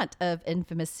occasional haunt of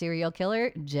infamous serial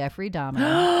killer Jeffrey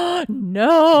Dahmer.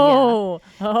 No.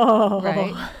 Oh.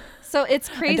 Right? So it's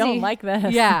crazy. I don't like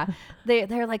this. Yeah.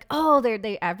 They're like,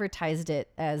 they advertised it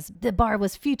as the bar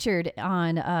was featured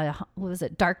on, what was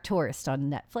it? Dark Tourist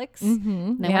on Netflix.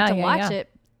 Mm-hmm. And I went to watch it.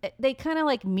 They kind of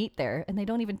like meet there and they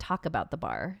don't even talk about the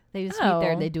bar. They just meet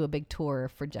there and they do a big tour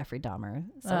for Jeffrey Dahmer.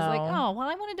 So I was like, I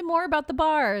wanted more about the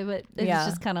bar, but it's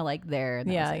just kind of like there.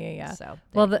 And Yeah. So,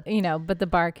 well, but the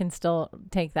bar can still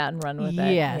take that and run with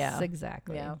it. Yes,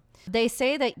 exactly. Yeah. They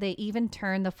say that they even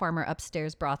turned the former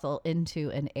upstairs brothel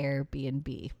into an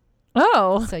Airbnb.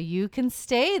 Oh. So you can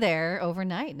stay there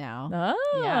overnight now.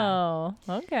 Oh.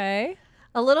 Yeah. Okay.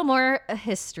 A little more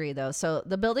history, though. So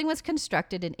the building was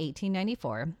constructed in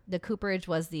 1894. The cooperage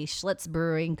was the Schlitz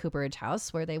Brewing Cooperage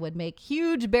House, where they would make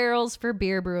huge barrels for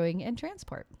beer brewing and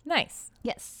transport. Nice.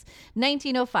 Yes.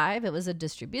 1905, it was a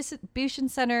distribution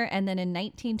center. And then in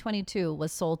 1922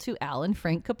 was sold to Al and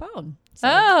Frank Capone.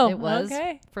 So it was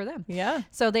for them. Yeah.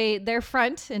 So their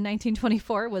front in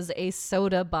 1924 was a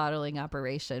soda bottling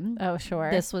operation. Oh,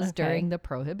 sure. This was during the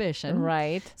Prohibition.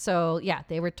 Right. So, yeah,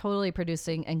 they were totally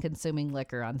producing and consuming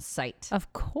liquor on site.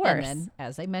 Of course. And then,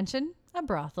 as I mentioned, a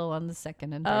brothel on the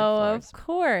second and third floors. Of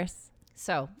course.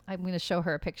 So, I'm going to show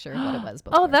her a picture of what it was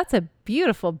before. Oh, that's a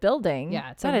beautiful building.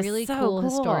 Yeah, it's that a really so cool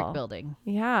historic building.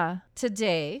 Yeah.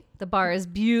 Today, the bar is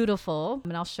beautiful.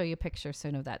 And I'll show you a picture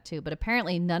soon of that, too. But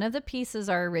apparently, none of the pieces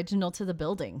are original to the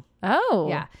building. Oh.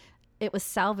 Yeah. It was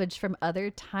salvaged from other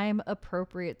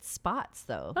time-appropriate spots,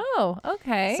 though. Oh,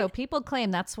 okay. So people claim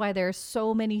that's why there are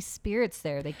so many spirits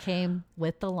there. They came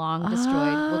with the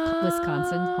long-destroyed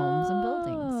Wisconsin homes and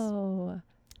buildings. Oh.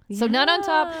 So not on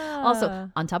top. Also,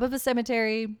 on top of a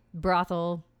cemetery,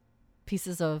 brothel,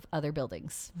 pieces of other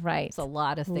buildings. Right. So a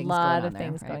lot of things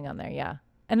going on there, yeah.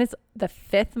 And it's the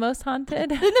fifth most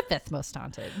haunted? The 5th most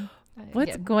haunted.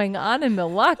 What's going on in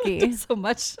Milwaukee? So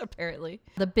much, apparently.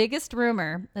 The biggest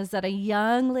rumor is that a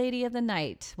young lady of the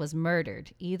night was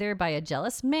murdered, either by a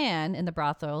jealous man in the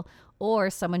brothel or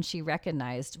someone she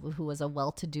recognized who was a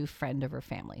well-to-do friend of her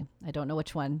family. I don't know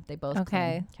which one. They both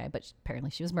claim. Okay, but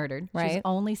apparently she was murdered. Right. She was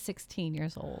only 16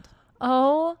 years old.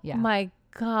 Oh, my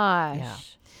gosh. Yeah.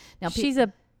 Now, she's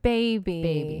a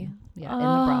baby. Yeah, in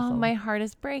the brothel. My heart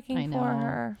is breaking for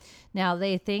her. Now,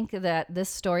 they think that this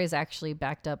story is actually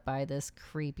backed up by this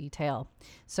creepy tale.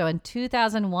 So in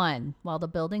 2001, while the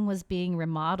building was being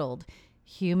remodeled,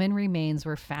 human remains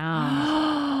were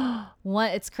found.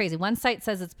 It's crazy. One site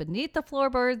says it's beneath the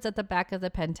floorboards at the back of the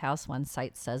penthouse. One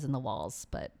site says in the walls,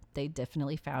 but they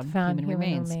definitely found human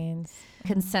remains.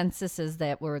 Consensus is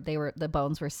that the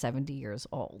bones were 70 years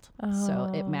old.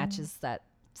 So it matches that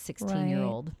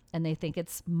 16-year-old. And they think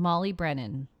it's Molly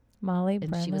Brennan.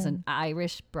 And she was an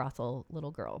Irish brothel little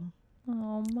girl.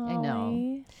 Oh, Molly. I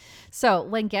know. So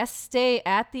when guests stay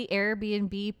at the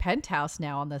Airbnb penthouse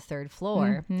now on the 3rd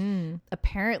floor,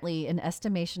 apparently an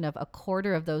estimation of a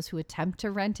quarter of those who attempt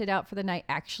to rent it out for the night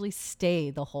actually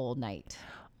stay the whole night.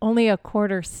 Only a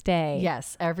quarter stay.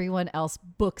 Yes. Everyone else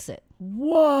books it.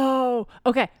 Whoa.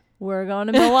 Okay. We're going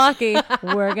to Milwaukee.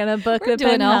 We're going to book the penthouse.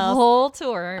 We're doing a whole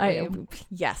tour, aren't we?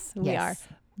 Yes, we are.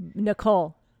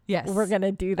 Nicole. Yes. We're going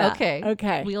to do that.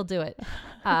 Okay. We'll do it.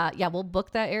 We'll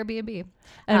book that Airbnb.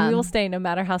 And we will stay no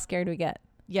matter how scared we get.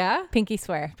 Yeah? Pinky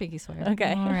swear.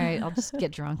 Okay. All right. I'll just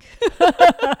get drunk.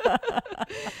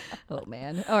 Oh,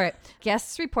 man. All right.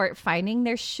 Guests report finding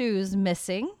their shoes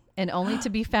missing and only to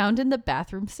be found in the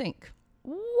bathroom sink.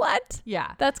 What?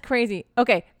 Yeah. That's crazy.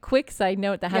 Okay. Quick side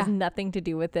note that has nothing to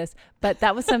do with this, but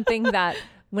that was something that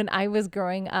when I was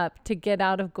growing up, to get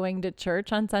out of going to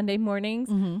church on Sunday mornings,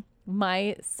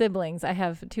 my siblings, I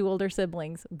have 2 older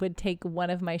siblings, would take one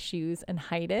of my shoes and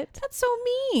hide it. That's so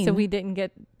mean. So we didn't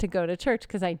get to go to church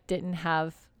because I didn't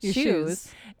have shoes.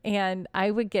 And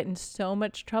I would get in so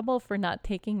much trouble for not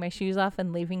taking my shoes off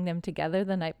and leaving them together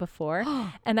the night before.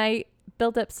 And I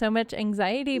built up so much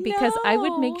anxiety because I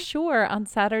would make sure on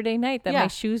Saturday night that my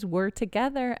shoes were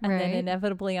together, and then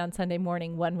inevitably on Sunday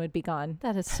morning one would be gone.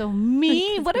 That is so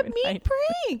mean. What a mean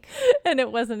prank. And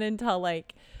it wasn't until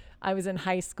like I was in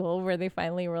high school where they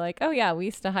finally were like, oh yeah, we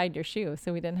used to hide your shoe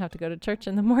so we didn't have to go to church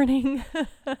in the morning.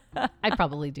 I'd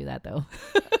probably do that though.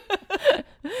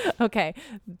 Okay.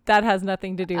 That has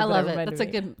nothing to do with it. I love it. That's a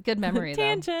good memory.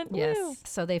 Tangent. Yes. Woo.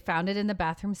 So they found it in the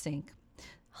bathroom sink.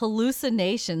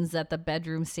 Hallucinations that the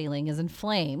bedroom ceiling is in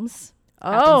flames.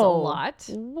 Happens a lot.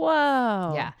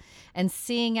 Whoa. Yeah. And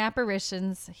seeing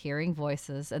apparitions, hearing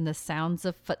voices, and the sounds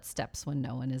of footsteps when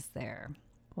no one is there.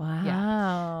 Wow.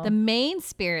 Yeah. The main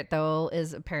spirit, though,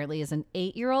 is an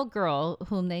 8-year-old girl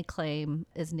whom they claim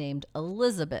is named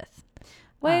Elizabeth.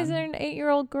 Why is there an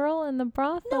 8-year-old girl in the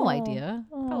brothel? No idea.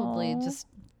 Probably just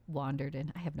wandered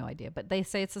in. I have no idea. But they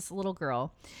say it's this little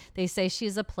girl. They say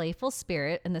she's a playful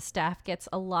spirit, and the staff gets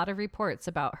a lot of reports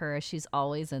about her as she's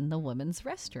always in the women's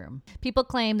restroom. People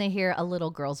claim they hear a little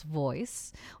girl's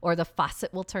voice, or the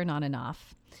faucet will turn on and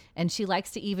off. And she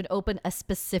likes to even open a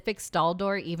specific stall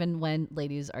door even when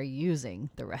ladies are using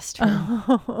the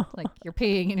restroom. Like you're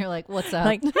peeing and you're like, what's up?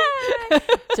 Like,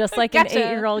 just like an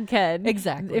 8-year-old kid.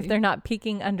 Exactly. If they're not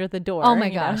peeking under the door. Oh my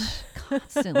gosh.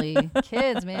 Constantly.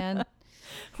 Kids, man.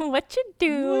 What you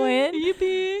doing? Are you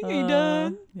peeing? Are you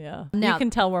done? Yeah. Now, you can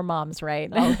tell we're moms, right?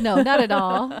 Oh, no, not at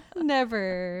all.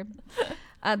 Never.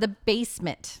 The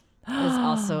basement is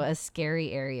also a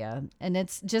scary area. And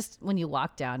it's just, when you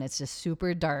walk down, it's just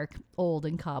super dark, old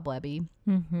and cobwebby.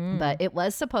 But it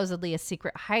was supposedly a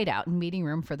secret hideout and meeting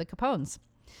room for the Capones.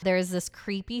 There's this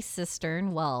creepy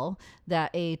cistern well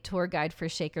that a tour guide for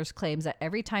Shakers claims that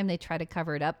every time they try to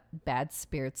cover it up, bad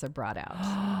spirits are brought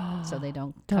out. So they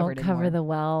don't cover it anymore. Don't cover the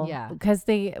well. Yeah. Because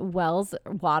the well's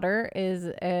water is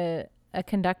a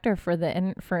conductor for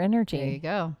energy. There you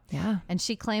go. Yeah. And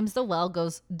she claims the well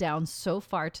goes down so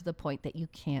far to the point that you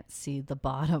can't see the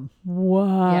bottom.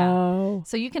 Whoa. Yeah.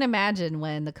 So you can imagine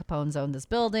when the Capones owned this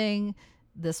building,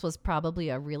 this was probably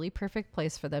a really perfect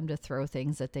place for them to throw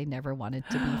things that they never wanted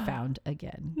to be found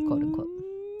again, quote unquote.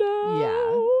 No.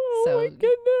 Yeah. So, oh my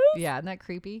goodness. Yeah, isn't that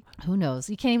creepy? Who knows?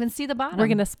 You can't even see the bottom. We're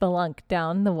going to spelunk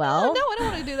down the well. No, I don't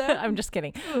want to do that. I'm just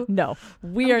kidding. No,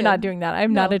 we are not doing that.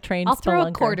 I'm not a trained I'll throw spelunker.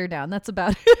 a quarter down. That's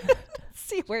about it.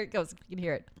 See where it goes. You can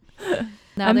hear it.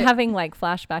 Now I'm having like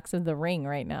flashbacks of The Ring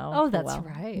right now. Oh, that's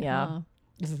right. Yeah.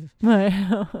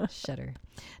 Shudder.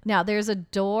 Now, there's a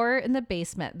door in the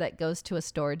basement that goes to a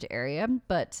storage area,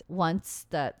 but once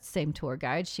that same tour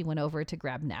guide, she went over to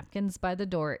grab napkins by the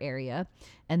door area,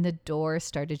 and the door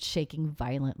started shaking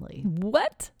violently.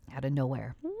 What? Out of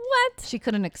nowhere. What? What? She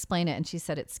couldn't explain it, and she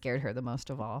said it scared her the most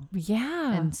of all.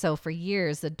 Yeah. And so for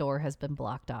years, the door has been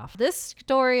blocked off. This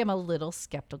story I'm a little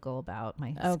skeptical about.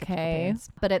 My skeptical parents.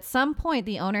 But at some point,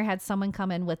 the owner had someone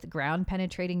come in with ground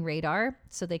penetrating radar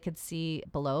so they could see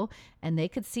below, and they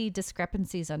could see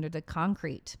discrepancies under the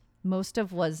concrete. Most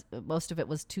of it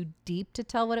was too deep to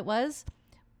tell what it was,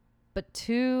 but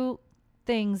two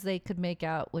things they could make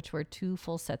out, which were two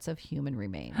full sets of human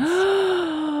remains.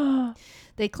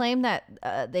 They claim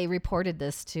that they reported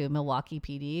this to Milwaukee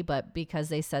PD, but because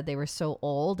they said they were so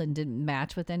old and didn't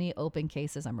match with any open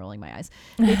cases, I'm rolling my eyes,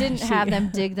 they didn't have them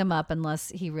dig them up unless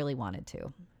he really wanted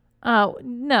to. Oh,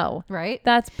 no. Right?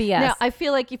 That's BS. Now, I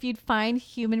feel like if you'd find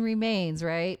human remains,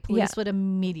 right, police would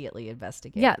immediately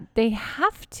investigate. Yeah, they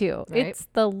have to. Right? It's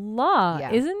the law,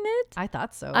 isn't it? I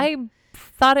thought so.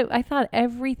 I thought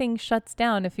everything shuts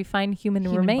down if you find human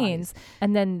remains bodies.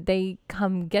 and then they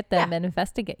come get them and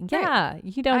investigate. Yeah. Right.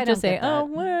 You don't just say, oh,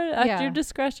 well, at your Yeah.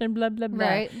 discretion, blah, blah, blah.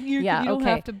 Right? You don't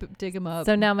have to dig them up.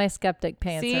 So now my skeptic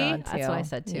pants See? are on too. That's what I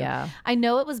said too. Yeah. I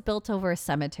know it was built over a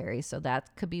cemetery, so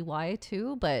that could be why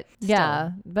too, but still,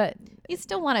 Yeah. But you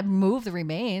still want to move the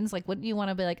remains. Like, wouldn't you want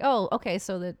to be like, oh, okay,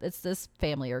 so that it's this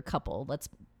family or couple. Let's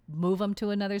move them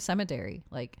to another cemetery.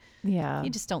 Like, yeah. you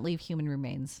just don't leave human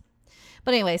remains.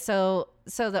 But anyway, so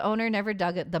the owner never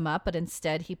dug them up, but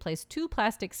instead he placed two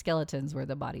plastic skeletons where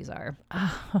the bodies are.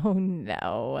 Oh,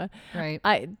 no. Right.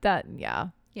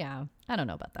 Yeah. I don't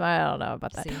know about that. I don't know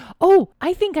about that. See? Oh,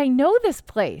 I think I know this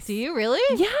place. Do you really?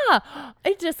 Yeah.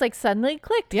 It just like suddenly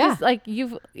clicked. Yeah. Like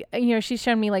she's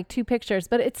shown me like two pictures,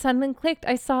 but it suddenly clicked.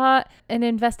 I saw an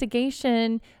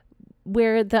investigation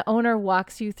where the owner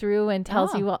walks you through and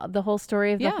tells you the whole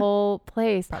story of the whole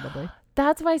place. Probably.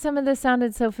 That's why some of this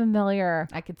sounded so familiar.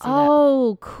 I could see that.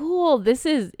 Oh, cool.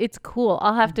 It's cool.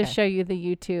 I'll have to show you the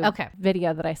YouTube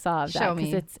video that I saw of that Show me.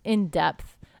 because it's in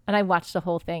depth. And I watched the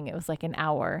whole thing. It was like an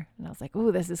hour. And I was like,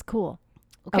 ooh, this is cool.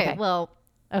 Okay. Well.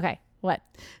 Okay. What?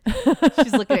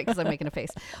 She's looking at it because I'm making a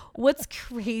face. What's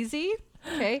crazy?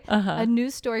 Okay. A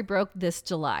news story broke this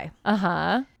July.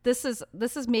 This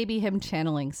is maybe him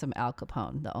channeling some Al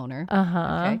Capone, the owner.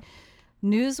 Okay.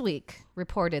 Newsweek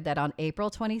reported that on April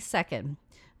 22nd,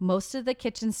 most of the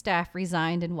kitchen staff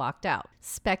resigned and walked out.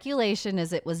 Speculation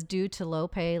is it was due to low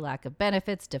pay, lack of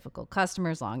benefits, difficult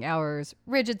customers, long hours,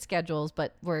 rigid schedules,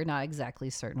 but we're not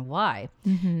exactly certain why.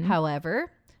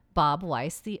 However, Bob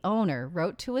Weiss, the owner,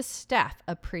 wrote to his staff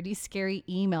a pretty scary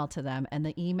email to them, and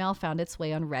the email found its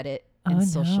way on Reddit and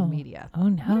social media. Oh,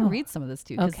 no. I'm going to read some of this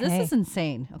to you because this is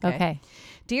insane. Okay.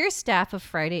 Dear staff of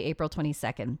Friday, April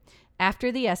 22nd,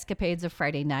 after the escapades of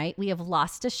Friday night, we have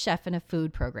lost a chef and a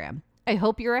food program. I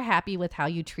hope you are happy with how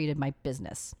you treated my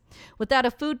business. Without a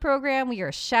food program, we are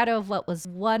a shadow of what was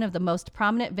one of the most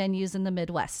prominent venues in the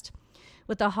Midwest.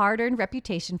 With a hard-earned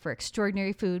reputation for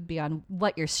extraordinary food beyond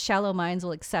what your shallow minds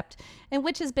will accept, and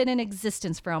which has been in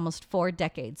existence for almost 4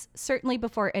 decades, certainly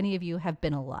before any of you have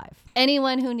been alive.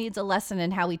 Anyone who needs a lesson in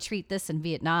how we treat this in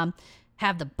Vietnam,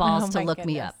 have the balls to look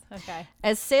me up. Okay.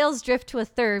 As sales drift to a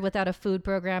third without a food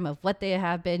program of what they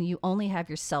have been, you only have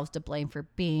yourselves to blame for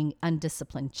being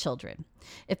undisciplined children.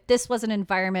 If this was an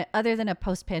environment other than a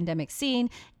post-pandemic scene,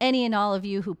 any and all of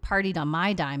you who partied on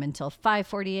my dime until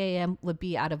 5:40 a.m. would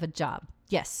be out of a job.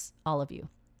 Yes, all of you.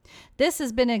 This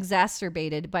has been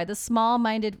exacerbated by the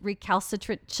small-minded,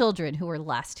 recalcitrant children who were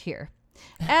last here.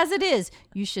 As it is,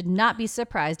 you should not be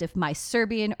surprised if my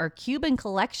Serbian or Cuban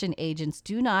collection agents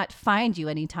do not find you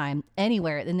anytime,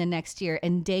 anywhere in the next year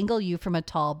and dangle you from a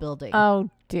tall building. Oh,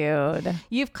 dude.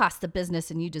 You've cost the business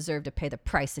and you deserve to pay the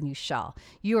price, and you shall.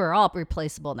 You are all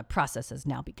replaceable and the process has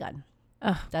now begun.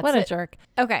 That's what a it. jerk.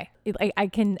 Okay. I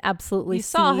can absolutely You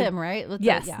see. saw him, right? With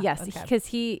Yes, the, yes. okay. Because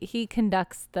he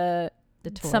conducts the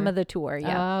tour. some of the tour.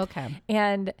 Yeah. Oh, okay.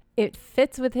 And it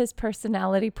fits with his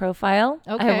personality profile.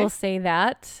 Okay. I will say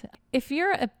that. If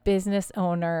you're a business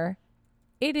owner,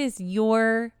 it is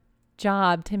your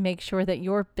job to make sure that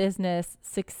your business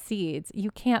succeeds.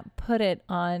 You can't put it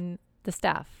on the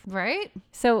staff. Right?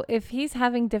 So if he's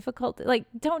having difficulty, like,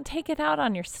 don't take it out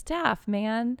on your staff,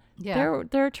 man. Yeah.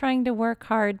 They're trying to work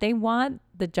hard. They want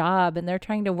the job and they're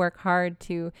trying to work hard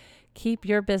to keep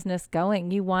your business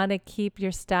going. You want to keep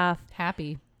your staff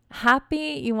happy.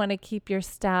 You want to keep your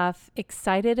staff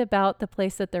excited about the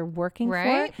place that they're working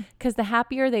Right. for. Because the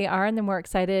happier they are and the more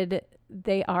excited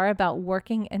they are about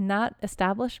working in that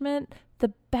establishment, the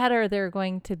better they're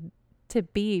going to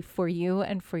be for you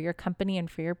and for your company and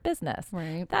for your business.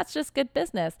 Right. That's just good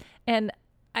business. And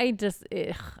I just,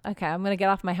 okay, I'm going to get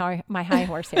off my high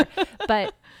horse here.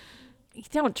 But you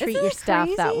don't treat Isn't your that staff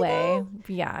that crazy, way. though?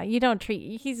 Yeah, you don't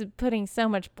treat. He's putting so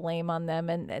much blame on them,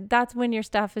 and that's when your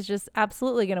staff is just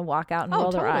absolutely going to walk out and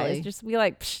roll their eyes. Totally. Just be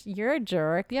like, Psh, "You're a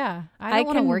jerk. Yeah. I don't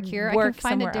want to can work here. I can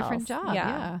find a somewhere different else." job.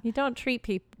 Yeah. You don't treat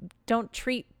people. Don't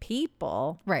treat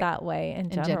people Right. that way in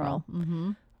general.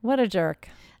 Mm-hmm. What a jerk.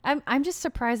 I'm just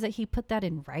surprised that he put that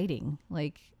in writing,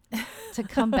 like to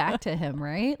come back to him,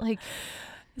 right? Like,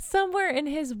 Somewhere in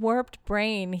his warped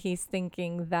brain, he's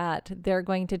thinking that they're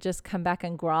going to just come back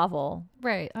and grovel.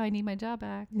 right. I need my job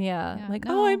back. Yeah. Like,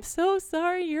 no. oh, I'm so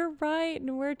sorry. You're right.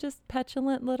 And we're just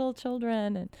petulant little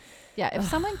children. And Yeah. If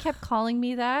someone kept calling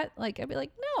me that, like, I'd be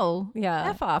like, no, yeah.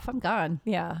 F off. I'm gone.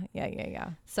 Yeah.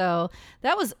 So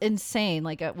that was insane.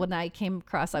 Like when I came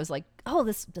across, I was like, oh,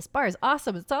 this bar is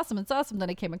awesome. It's awesome. It's awesome. Then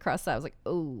I came across that. I was like,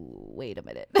 oh, wait a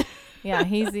minute. Yeah.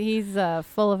 He's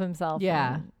full of himself.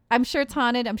 Yeah. And I'm sure it's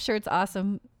haunted. I'm sure it's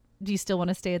awesome. Do you still want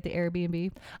to stay at the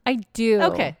Airbnb? I do.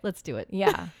 Okay, let's do it.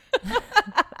 Yeah.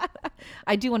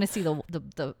 I do want to see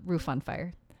the roof on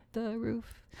fire. The roof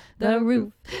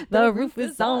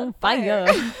is on fire.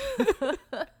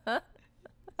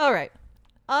 All right.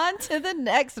 On to the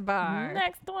next bar.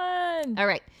 Next one. All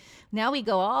right. Now we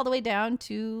go all the way down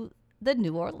to the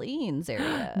New Orleans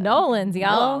area. Nolan's,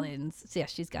 y'all. Nolan's. Yeah,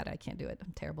 she's got it. I can't do it.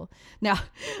 I'm terrible. Now,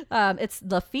 it's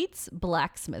Lafitte's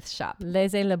blacksmith shop.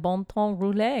 Laissez le bon temps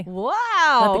rouler. Wow.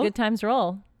 Let the good times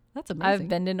roll. That's amazing. I've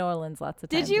been to New Orleans lots of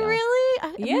times. Did you y'all. really?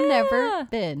 I've Yeah. never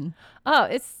been. Oh,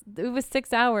 it was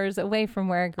 6 hours away from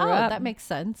where I grew up. That makes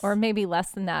sense. Or maybe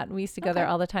less than that. We used to go there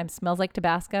Okay. all the time. Smells like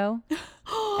Tabasco.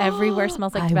 Everywhere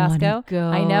smells like I Tabasco. wanna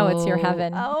I know, it's your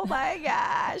heaven. Oh my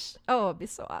gosh. Oh, it'd be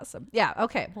so awesome. Yeah.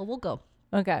 Okay. Well, we'll go.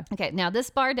 Okay. Okay. Now, this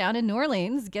bar down in New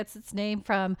Orleans gets its name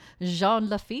from Jean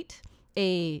Lafitte,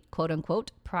 a quote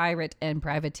unquote pirate and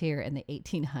privateer in the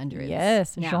 1800s.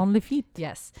 Yes, Now, Jean Lafitte.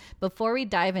 Yes. Before we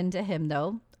dive into him,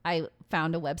 though, I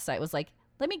found a website. It was like,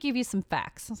 let me give you some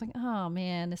facts. I was like, oh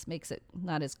man, this makes it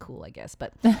not as cool, I guess.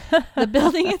 But the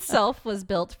building itself was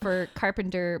built for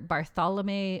carpenter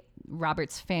Bartholomew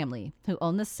Roberts' family, who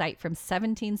owned the site from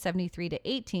 1773 to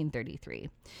 1833.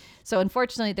 So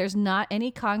unfortunately, there's not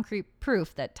any concrete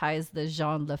proof that ties the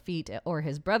Jean Lafitte or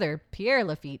his brother Pierre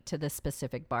Lafitte to this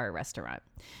specific bar or restaurant,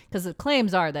 because the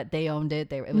claims are that they owned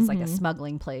it. It was like a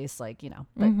smuggling place, like, you know.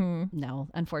 But no,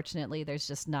 unfortunately, there's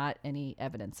just not any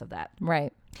evidence of that.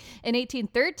 Right. In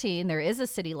 1813, there is a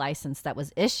city license that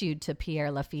was issued to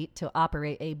Pierre Lafitte to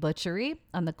operate a butchery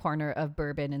on the corner of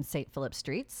Bourbon and St. Philip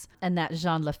Streets, and that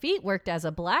Jean Lafitte worked as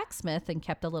a blacksmith and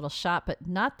kept a little shop, but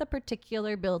not the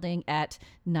particular building at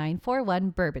 941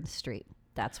 Bourbon Street.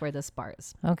 That's where this bar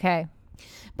is. Okay.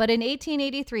 But in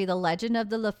 1883, the legend of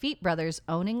the Lafitte brothers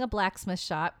owning a blacksmith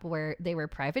shop where they were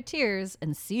privateers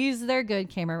and seized their good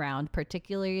came around,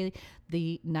 particularly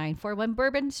the 941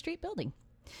 Bourbon Street building.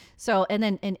 So, and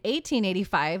then in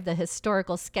 1885, the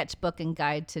historical sketchbook and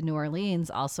guide to New Orleans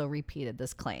also repeated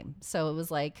this claim. So it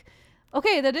was like,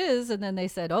 okay, that is. And then they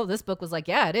said, oh, this book was like,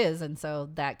 yeah, it is. And so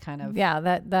that kind of. Yeah,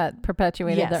 that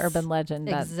perpetuated the Yes, urban legend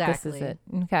that exactly. this is it.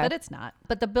 Okay. But it's not.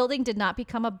 But the building did not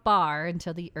become a bar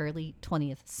until the early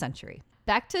 20th century.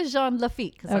 Back to Jean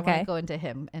Lafitte, because I want to go into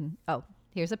him. And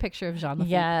here's a picture of Jean Lafitte.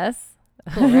 Yes.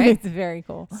 Cool, right? It's very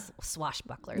cool.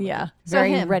 Swashbuckler. Yeah. So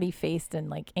Very him. ready-faced and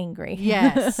like angry.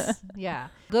 Yes. Yeah.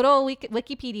 Good old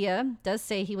Wikipedia does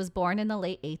say he was born in the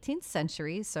late 18th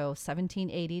century, so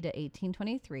 1780 to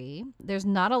 1823. There's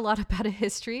not a lot about a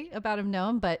history about him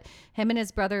known, but him and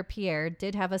his brother Pierre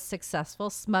did have a successful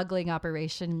smuggling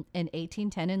operation in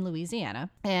 1810 in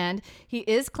Louisiana. And he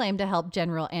is claimed to help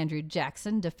General Andrew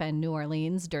Jackson defend New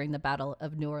Orleans during the Battle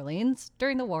of New Orleans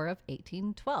during the War of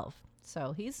 1812.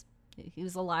 So he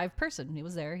was a live person. He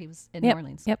was there. He was in New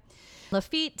Orleans. Yep.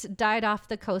 Lafitte died off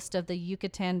the coast of the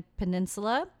Yucatan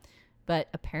Peninsula, but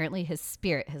apparently his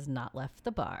spirit has not left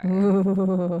the bar.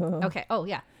 Ooh. Okay. Oh,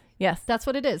 yeah. Yes. That's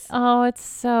what it is. Oh, it's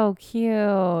so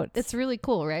cute. It's really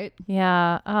cool, right?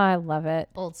 Yeah. Oh, I love it.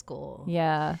 Old school.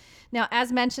 Yeah. Now,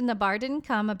 as mentioned, the bar didn't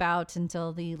come about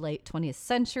until the late 20th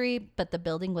century, but the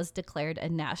building was declared a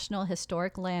National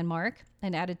Historic Landmark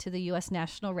and added to the U.S.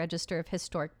 National Register of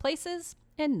Historic Places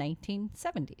in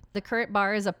 1970. The current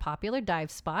bar is a popular dive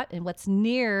spot, and what's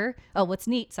neat,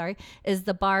 is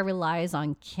the bar relies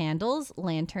on candles,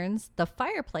 lanterns, the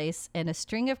fireplace, and a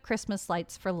string of Christmas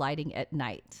lights for lighting at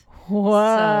night. Whoa.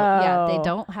 So, yeah, they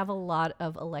don't have a lot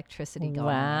of electricity going on.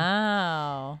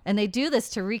 Wow. And they do this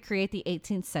to recreate the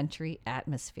 18th century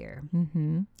atmosphere.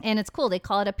 Mm-hmm. And it's cool. They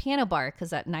call it a piano bar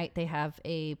because at night they have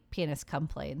a pianist come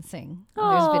play and sing.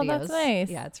 Oh, There's videos. that's nice.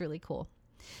 Yeah, it's really cool.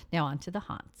 Now on to the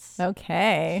haunts.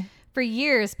 Okay. For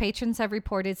years, patrons have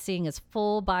reported seeing his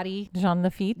full body. Jean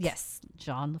Lafitte. Yes,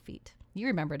 Jean Lafitte. You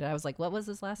remembered it. I was like, what was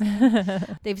his last name?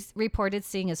 They've reported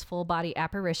seeing his full body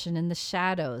apparition in the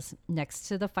shadows next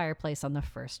to the fireplace on the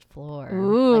first floor.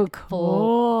 Ooh, like, cool.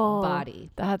 Full body.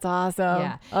 That's awesome.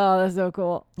 Yeah. Oh, that's so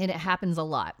cool. And it happens a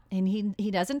lot. And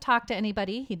he doesn't talk to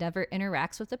anybody. He never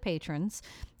interacts with the patrons.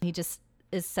 He just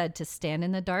is said to stand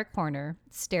in the dark corner,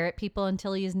 stare at people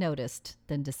until he is noticed,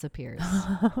 then disappears.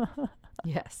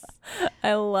 Yes.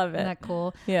 I love it. Isn't that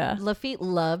cool? Yeah. Lafitte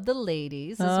loved the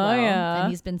ladies as well. Yeah. And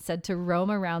he's been said to roam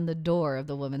around the door of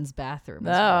the women's bathroom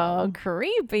as Oh, well.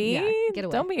 creepy. Yeah, get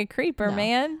away. Don't be a creeper, No.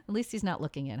 man. At least he's not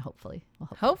looking in, hopefully. Well,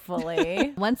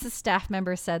 Hopefully. Once a staff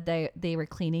member said they were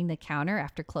cleaning the counter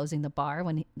after closing the bar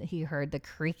when he heard the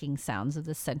creaking sounds of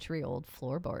the century-old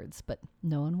floorboards, but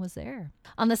no one was there.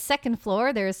 On the second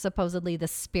floor, there is supposedly the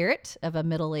spirit of a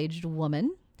middle-aged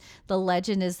woman. The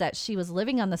legend is that she was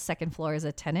living on the second floor as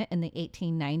a tenant in the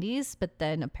 1890s, but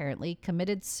then apparently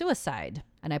committed suicide.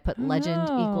 And I put legend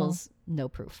equals no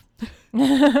proof.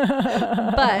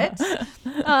 But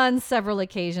on several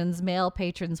occasions, male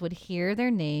patrons would hear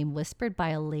their name whispered by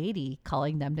a lady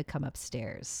calling them to come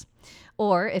upstairs.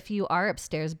 Or if you are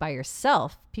upstairs by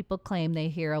yourself, people claim they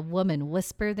hear a woman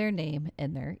whisper their name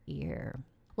in their ear.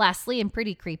 Lastly, and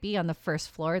pretty creepy, on the first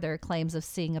floor, there are claims of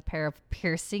seeing a pair of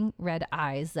piercing red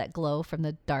eyes that glow from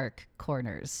the dark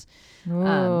corners.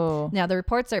 Now, the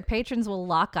reports are patrons will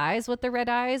lock eyes with the red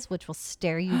eyes, which will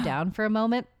stare you down for a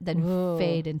moment, then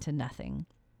fade into nothing.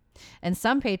 And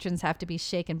some patrons have to be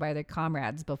shaken by their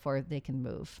comrades before they can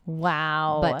move.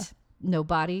 Wow. But no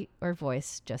body or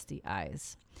voice, just the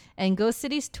eyes. And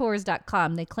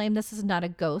GhostCitiesTours.com, they claim this is not a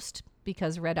ghost,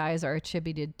 because red eyes are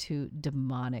attributed to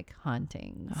demonic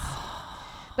hauntings.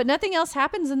 But nothing else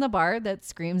happens in the bar that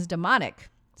screams demonic.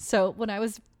 So when I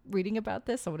was reading about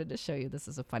this, I wanted to show you, this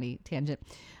is a funny tangent.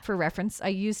 For reference, I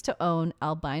used to own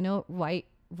albino white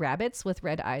rabbits with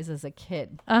red eyes as a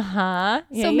kid. Yeah,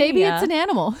 So maybe it's an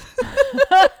animal.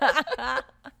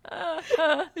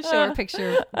 Show her a picture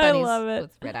of I bunnies love it.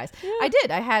 with red eyes. I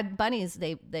did. I had bunnies.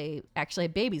 They actually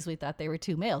had babies. We thought they were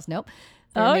two males. Nope.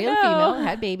 They're male and female,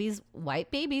 had babies,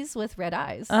 white babies with red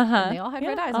eyes. And they all had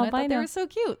red eyes. And I thought they were so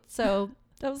cute. So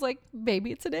I was like,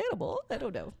 maybe it's an animal. I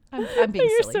don't know. I'm being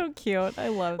You're silly. so cute. I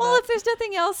love Well, that. if there's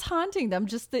nothing else haunting them,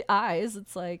 just the eyes,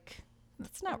 it's like,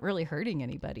 it's not really hurting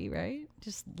anybody, right?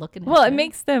 Just looking at Well, it them.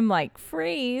 makes them like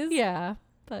freeze. Yeah.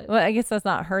 But Well, I guess that's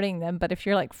not hurting them, but if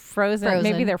you're like frozen,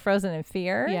 maybe they're frozen in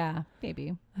fear. yeah,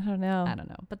 maybe. I don't know. I don't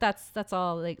know. But that's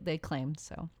all they claimed.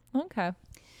 So, Okay.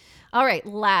 all right.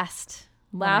 Last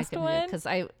One? Because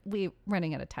we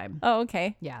running out of time. Oh,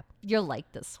 okay. Yeah. You'll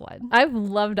like this one. I've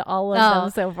loved all of them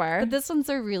so far. But this one's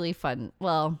a really fun.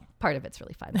 Well, part of it's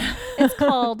really fun. It's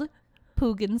called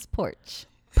Poogan's Porch.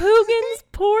 Poogan's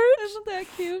Porch? Isn't that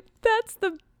cute? That's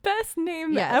the best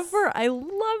name ever. I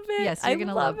love it. Yes, you're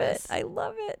gonna love it. this. I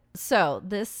love it. So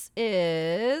this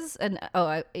is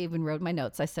I even wrote my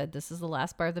notes. I said this is the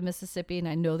last bar of the Mississippi, and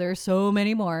I know there are so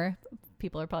many more.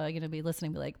 People are probably going to be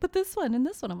listening, be like, but this one and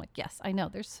this one. I'm like, yes, I know.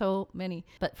 There's so many.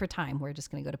 But for time, we're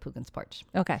just going to go to Poogan's Porch.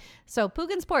 Okay. So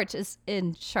Poogan's Porch is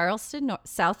in Charleston,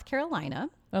 South Carolina.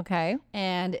 Okay.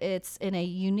 And it's in a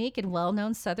unique and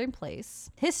well-known southern place.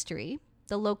 History.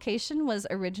 The location was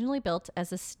originally built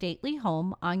as a stately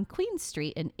home on Queen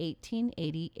Street in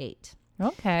 1888.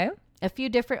 Okay. A few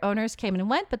different owners came and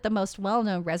went, but the most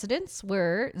well-known residents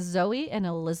were Zoe and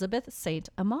Elizabeth St.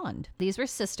 Amand. These were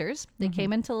sisters. They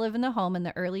came in to live in the home in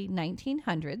the early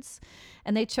 1900s,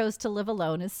 and they chose to live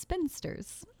alone as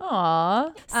spinsters.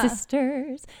 Aw.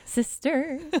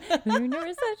 Sisters. We're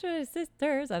never such a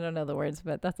sisters. I don't know the words,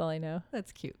 but that's all I know.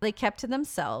 That's cute. They kept to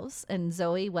themselves, and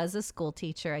Zoe was a school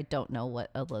teacher. I don't know what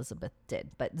Elizabeth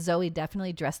did, but Zoe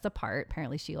definitely dressed the part.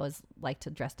 Apparently, she always liked to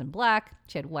dress in black.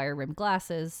 She had wire-rimmed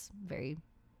glasses. Very,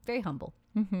 very humble.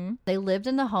 Mm-hmm. They lived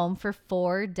in the home for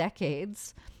 4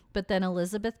 decades, but then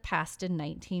Elizabeth passed in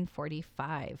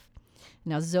 1945.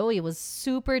 Now, Zoe was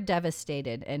super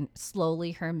devastated, and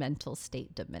slowly her mental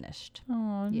state diminished.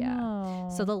 Oh, Yeah. no.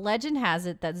 So the legend has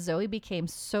it that Zoe became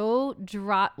so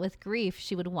distraught with grief,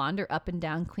 she would wander up and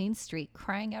down Queen Street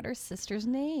crying out her sister's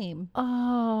name.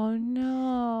 Oh,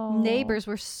 no. Neighbors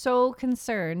were so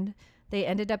concerned, they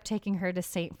ended up taking her to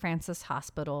St. Francis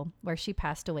Hospital, where she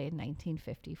passed away in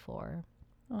 1954.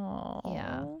 Oh.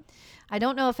 Yeah. I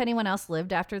don't know if anyone else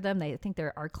lived after them. I think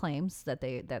there are claims that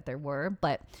there were,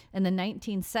 but in the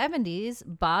 1970s,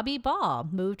 Bobby Ball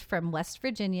moved from West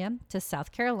Virginia to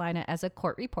South Carolina as a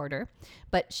court reporter,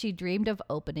 but she dreamed of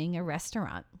opening a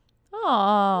restaurant.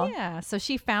 Aw. Yeah. So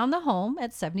she found the home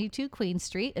at 72 Queen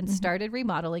Street and started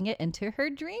remodeling it into her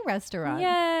dream restaurant. Yay.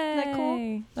 Isn't that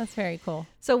cool? That's very cool.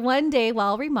 So one day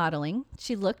while remodeling,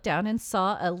 she looked down and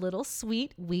saw a little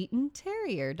sweet Wheaten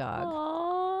Terrier dog.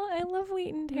 Aw, I love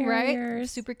Wheaten Right?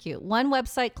 Terriers. Super cute. One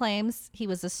website claims he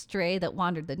was a stray that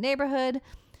wandered the neighborhood.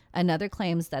 Another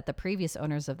claims that the previous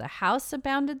owners of the house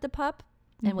abandoned the pup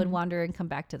and would wander and come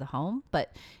back to the home.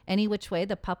 But any which way,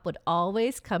 the pup would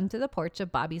always come to the porch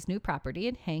of Bobby's new property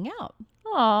and hang out.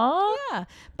 Aw. Yeah.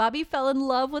 Bobby fell in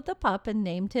love with the pup and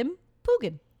named him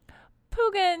Poogan.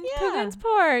 Poogan. Yeah. Poogan's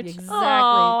porch. Exactly.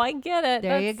 Oh, I get it.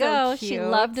 There you go. So She cute.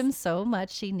 loved him so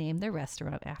much, she named the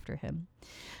restaurant after him.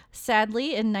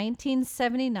 Sadly, in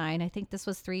 1979, I think this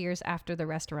was 3 years after the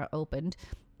restaurant opened,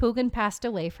 Poogan passed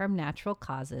away from natural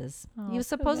causes. Oh, He was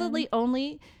Poogan. supposedly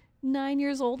only 9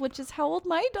 years old, which is how old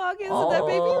my dog is. And that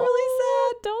made me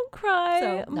really Don't cry. So,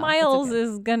 no, it's Miles okay.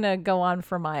 is going to go on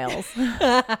for miles.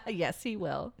 sad. Yes, he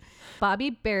will. Bobby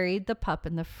buried the pup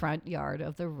in the front yard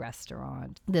of the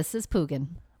restaurant. This is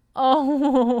Poogan.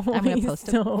 Oh, I'm going to he's post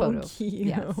a so photo. Cute.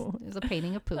 Yes, there's a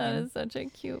painting of That Poogan. is such a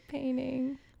cute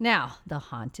painting. Now, the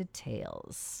haunted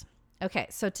tales. Okay,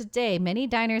 so today, many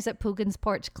diners at Poogan's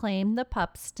porch claim the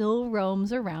pup still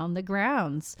roams around the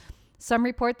grounds. Some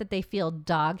report that they feel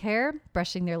dog hair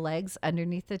brushing their legs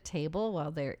underneath the table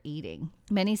while they're eating.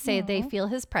 Many say they feel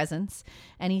his presence,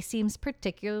 and he seems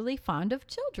particularly fond of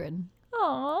children.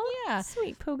 Aw, Yeah.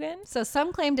 sweet Poogan. So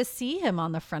some claim to see him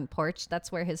on the front porch. That's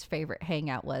where his favorite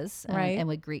hangout was, Right. and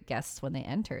would greet guests when they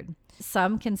entered.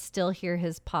 Some can still hear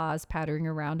his paws pattering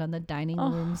around on the dining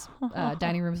room's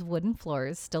wooden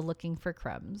floors, still looking for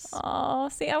crumbs. Oh,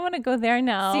 see, I want to go there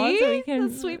now. See, so we can,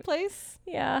 the sweet place.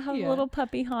 Yeah, have Yeah. a little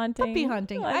puppy haunting. Puppy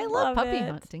hunting. I love puppy it.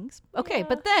 huntings. Okay, Yeah.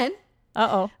 but then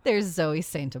Uh-oh. there's Zoe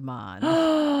Saint Amand.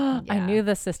 I knew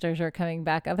the sisters were coming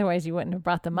back. Otherwise, you wouldn't have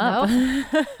brought them up.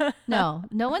 No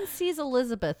one sees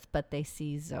Elizabeth, but they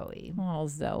see Zoe. Oh,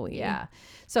 Zoe. Yeah.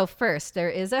 So first, there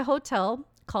is a hotel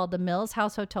called the Mills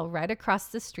House Hotel right across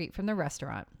the street from the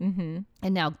restaurant. Mm-hmm.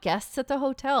 And now guests at the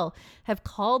hotel have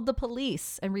called the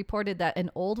police and reported that an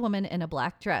old woman in a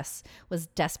black dress was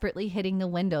desperately hitting the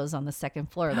windows on the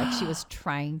second floor like she was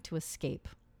trying to escape.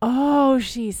 Oh,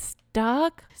 she's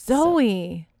stuck?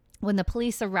 Zoe. When the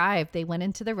police arrived, they went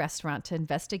into the restaurant to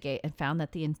investigate and found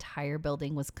that the entire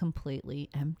building was completely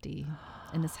empty.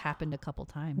 And this happened a couple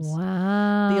times.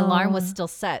 Wow. The alarm was still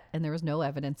set and there was no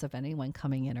evidence of anyone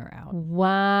coming in or out.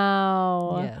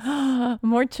 Wow. Yes.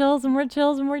 More chills and more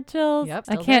chills and more chills. Yep,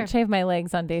 I still can't there. shave my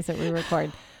legs on days that we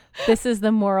record. This is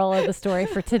the moral of the story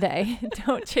for today.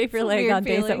 Don't shave your It's a leg weird on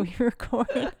days that feeling. we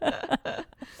record.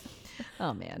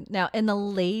 Oh, man. Now, in the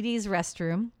ladies'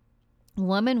 restroom, a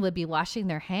woman would be washing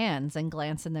their hands and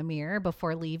glance in the mirror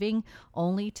before leaving,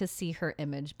 only to see her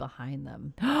image behind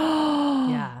them.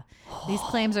 Yeah. These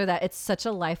claims are that it's such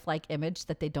a lifelike image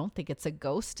that they don't think it's a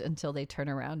ghost until they turn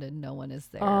around and no one is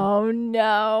there. Oh,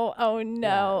 no. Oh,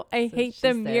 no. Yeah, I so hate she's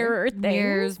the there. mirror thing.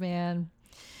 Mirrors, man.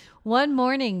 One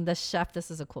morning, the chef,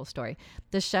 this is a cool story.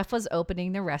 The chef was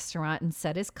opening the restaurant and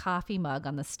set his coffee mug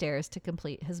on the stairs to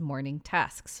complete his morning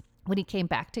tasks. When he came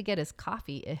back to get his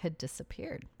coffee, it had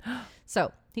disappeared.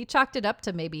 So he chalked it up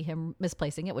to maybe him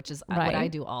misplacing it, which is what I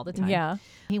Right. do all the time. Yeah.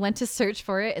 He went to search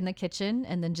for it in the kitchen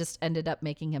and then just ended up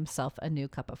making himself a new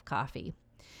cup of coffee.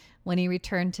 When he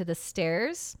returned to the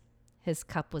stairs, his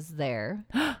cup was there,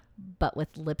 but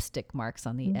with lipstick marks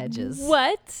on the edges.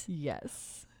 What?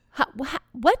 Yes.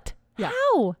 What? Yeah.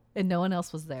 How? And no one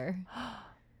else was there.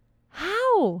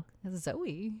 How?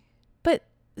 Zoe. But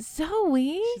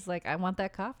Zoe? She's like, I want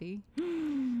that coffee.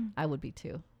 I would be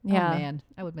too. Yeah. Oh, man.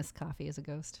 I would miss coffee as a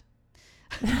ghost.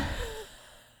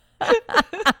 I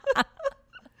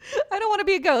don't want to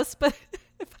be a ghost, but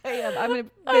if I am, I'm going to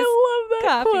miss I love that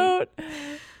coffee. quote.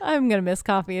 I'm going to miss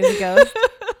coffee as a ghost.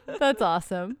 That's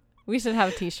awesome. We should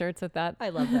have t-shirts with that. I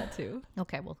love that too.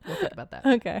 Okay, we'll think about that.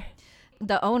 Okay.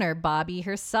 The owner, Bobby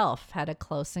herself, had a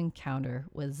close encounter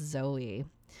with Zoe.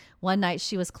 One night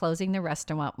she was closing the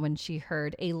restaurant when she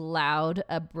heard a loud,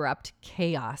 abrupt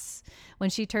chaos. When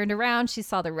she turned around, she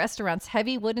saw the restaurant's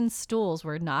heavy wooden stools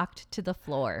were knocked to the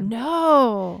floor.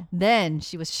 No. Then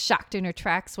she was shocked in her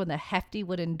tracks when the hefty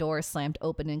wooden door slammed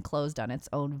open and closed on its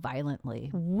own violently.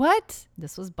 What?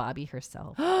 This was Bobby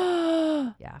herself.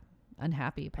 Yeah.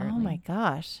 unhappy, Oh apparently. my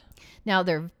gosh. Now,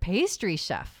 their pastry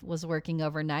chef was working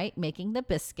overnight, making the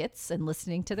biscuits and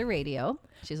listening to the radio.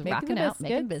 She's Making rocking the out,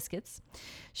 making biscuits.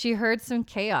 She heard some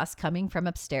chaos coming from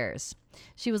upstairs.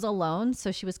 She was alone,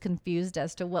 so she was confused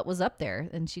as to what was up there,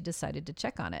 and she decided to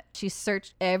check on it. She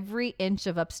searched every inch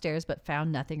of upstairs, but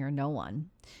found nothing or no one.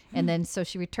 And then so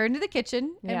she returned to the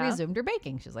kitchen and Yeah. resumed her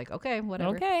baking. She's like, okay,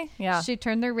 whatever. Okay. Yeah. She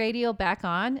turned the radio back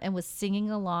on and was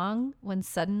singing along when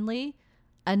suddenly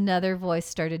another voice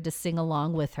started to sing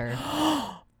along with her.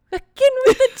 Again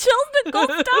with the chills, Nicole.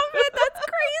 Stop it. That's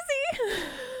crazy.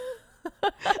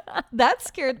 That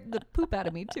scared the poop out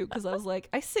of me too, because I was like,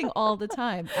 I sing all the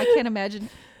time. I can't imagine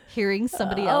hearing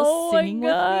somebody else singing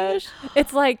with me.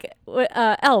 It's like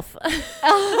Elf.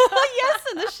 Yes,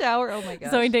 in the shower. Oh my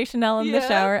gosh. Zoe Deschanel in the Yeah.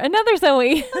 shower. Another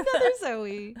Zoe. Another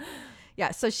Zoe.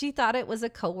 Yeah, so she thought it was a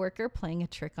coworker playing a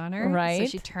trick on her. So Right.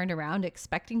 she turned around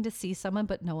expecting to see someone,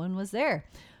 but no one was there.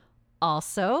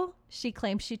 Also, she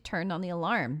claimed she turned on the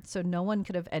alarm, so no one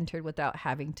could have entered without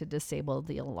having to disable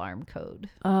the alarm code.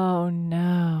 Oh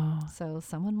no. So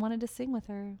someone wanted to sing with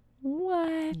her.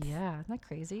 What? Yeah, isn't that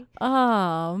crazy?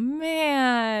 Oh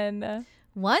man.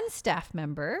 One staff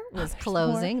member was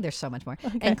closing. There's so much more.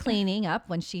 And cleaning up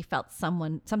when she felt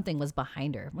something was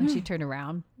behind her. When she turned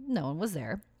around, no one was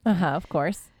there. Of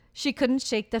course. She couldn't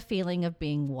shake the feeling of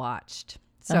being watched.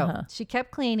 So she kept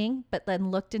cleaning, but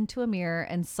then looked into a mirror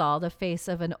and saw the face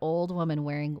of an old woman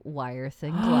wearing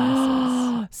wire-thin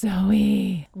glasses.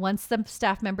 Zoe. Once the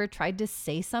staff member tried to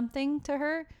say something to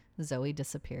her, Zoe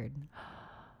disappeared.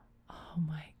 Oh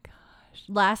my gosh.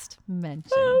 Last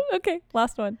mention. Okay.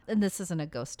 Last one. And this isn't a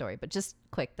ghost story, but just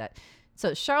quick that.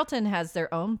 So Charlton has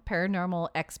their own paranormal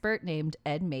expert named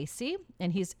Ed Macy,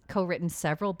 and he's co-written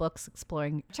several books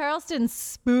exploring Charleston's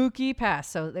spooky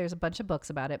past. So there's a bunch of books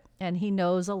about it, and he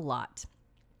knows a lot.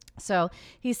 So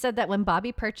he said that when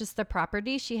Bobby purchased the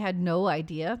property, she had no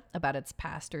idea about its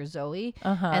past or Zoe.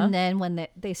 And then when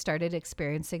they started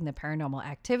experiencing the paranormal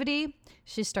activity,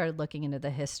 she started looking into the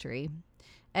history.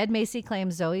 Ed Macy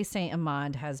claims Zoe St.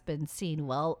 Amand has been seen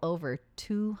well over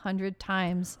 200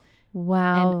 times.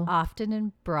 Wow. And often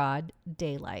in broad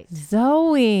daylight.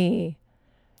 Zoe.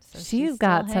 So She's still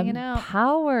got some hanging out.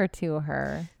 power to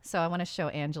her. So I want to show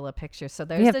Angela pictures. So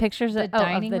there's We have the, pictures the of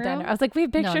dining the room. diner. I was like, we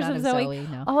have pictures not of Zoe.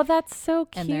 no. Oh, that's so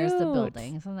cute. And there's the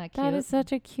building. Isn't that cute? That is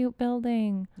such a cute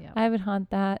building. Yeah. I would haunt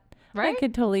that. Right? I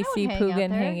could totally I would see hang out Poogan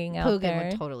there. hanging out Poogan there.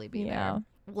 would totally be Yeah.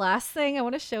 there. Last thing I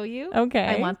want to show you. Okay.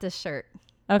 I want this shirt.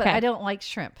 Okay. But I don't like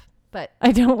shrimp. But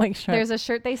I don't like shrimp. there's a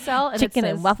shirt they sell. And Chicken it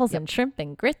says, and waffles and shrimp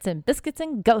and grits and biscuits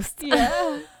and ghosts.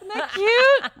 Yeah. Isn't that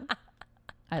cute?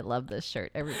 I love this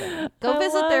shirt. Everybody. Go I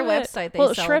visit their love it. website. They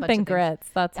well, sell shrimp a bunch and of things. grits.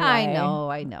 That's why.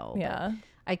 I know. Yeah.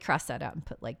 I crossed that out and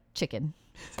put like chicken.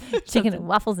 Chicken and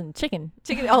waffles and chicken.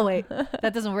 Chicken. Oh, wait.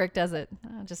 That doesn't work, does it?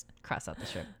 I'll just cross out the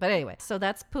shrimp. But anyway, so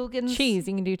that's Poogan's. Cheese.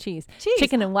 You can do cheese. Cheese.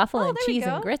 Chicken and waffle Oh, and there we cheese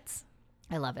go. and grits.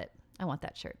 I love it. I want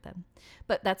that shirt then.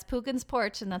 But that's Poogan's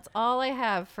porch, and that's all I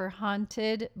have for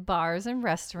haunted bars and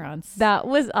restaurants. That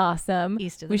was awesome.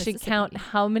 East of the We should count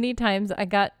Mississippi. how many times I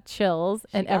got chills,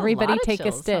 and got a everybody lot of take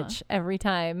chills, a stitch every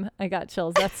time I got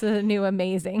chills. That's a new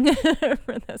amazing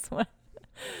for this one.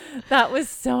 That was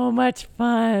so much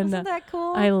fun. Isn't that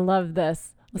cool? I love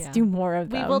this. Let's Yeah. do more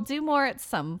of We them. will do more at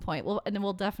some point. And then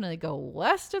we'll definitely go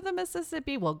west of the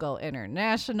Mississippi. We'll go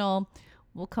international.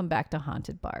 We'll come back to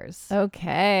haunted bars.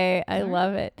 Okay. I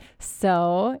love it.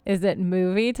 So, is it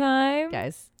movie time?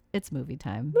 Guys, it's movie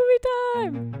time.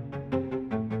 Movie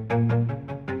time.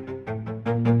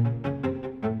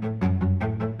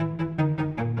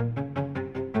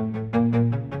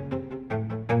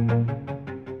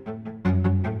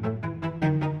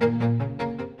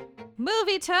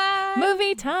 Movie time.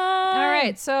 Movie time. All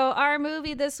right. So our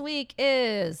movie this week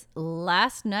is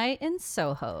Last Night in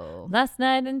Soho. Last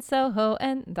Night in Soho,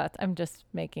 and that I'm just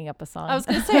making up a song. I was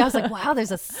going to say, I was like, wow,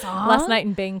 there's a song. Last Night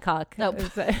in Bangkok. Oh.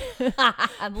 Is it-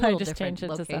 A little just different changed it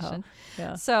to Soho. location.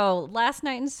 Yeah. So Last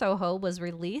Night in Soho was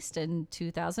released in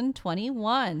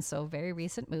 2021. So very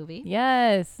recent movie.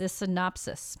 Yes. The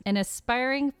synopsis. An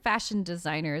aspiring fashion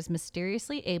designer is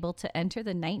mysteriously able to enter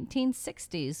the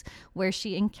 1960s, where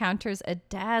she encounters a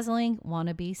dazzling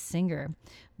wannabe singer.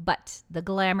 But the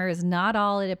glamour is not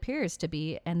all it appears to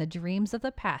be, and the dreams of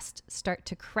the past start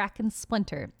to crack and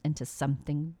splinter into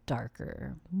something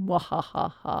darker.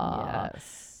 Wahahaha.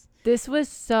 Yes. This was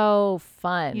so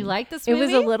fun. You like this It movie?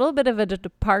 was a little bit of a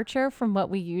departure from what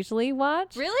we usually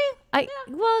watch. Really?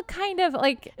 Well, kind of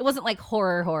like It wasn't like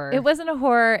horror. it wasn't a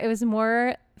horror. It was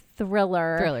more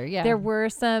thriller. Thriller, yeah. There were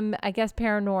some, I guess,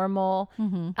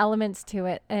 paranormal elements to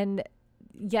it, and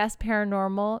yes,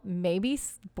 paranormal, maybe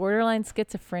borderline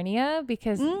schizophrenia,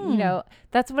 because,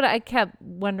 that's what I kept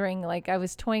wondering. Like, I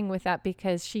was toying with that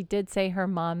because she did say her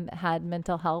mom had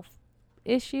mental health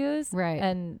issues. Right.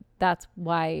 And that's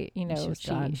why,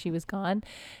 she was gone.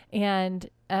 And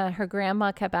her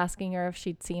grandma kept asking her if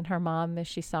she'd seen her mom, if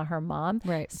she saw her mom.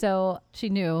 Right. So she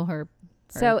knew her.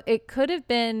 So it could have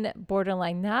been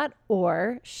borderline that,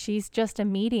 or she's just a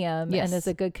medium and is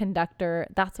a good conductor.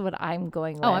 That's what I'm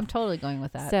going with. Oh, I'm totally going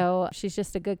with that. So she's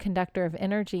just a good conductor of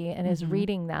energy and is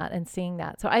reading that and seeing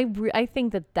that. So I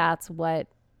think that that's what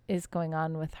is going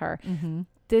on with her.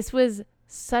 This was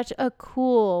such a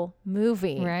cool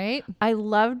movie. Right. I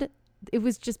loved it.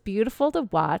 Was just beautiful to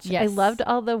watch. Yes. I loved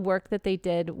all the work that they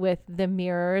did with the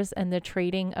mirrors and the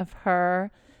trading of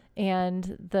her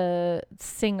and the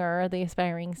singer, the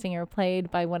aspiring singer,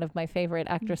 played by one of my favorite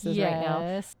actresses right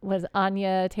now, was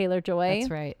Anya Taylor-Joy.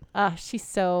 That's right. She's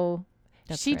so...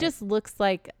 She just looks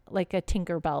like a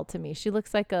Tinkerbell to me. She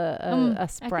looks like a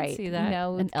sprite. I can see that.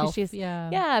 An elf. She's,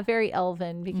 very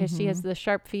elven because she has the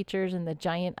sharp features and the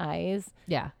giant eyes.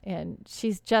 Yeah. And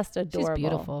she's just adorable. She's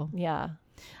beautiful. Yeah.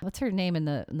 What's her name in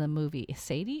the movie?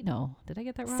 Sadie? No, did I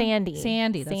get that wrong? Sandy.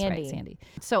 That's right, Sandy.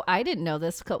 So I didn't know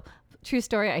this. True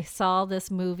story. I saw this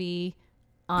movie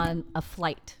on a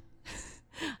flight.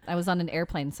 I was on an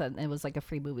airplane, so it was like a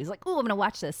free movie. It's like, oh, I'm gonna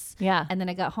watch this. Yeah. And then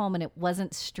I got home and it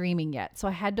wasn't streaming yet, so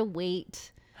I had to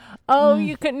wait. Oh,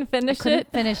 you couldn't finish it? I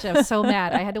couldn't finish it. I was so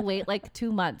mad. I had to wait like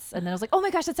 2 months, and then I was like, oh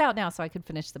my gosh, it's out now, so I could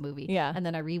finish the movie. Yeah. And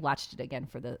then I rewatched it again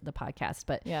for the podcast.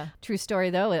 But yeah. True story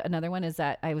though. Another one is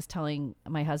that I was telling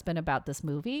my husband about this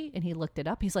movie, and he looked it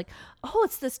up. He's like, oh,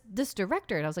 it's this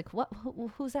director, and I was like, what?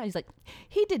 Who's that? He's like,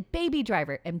 he did Baby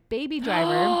Driver, and Baby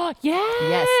Driver,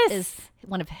 yes, is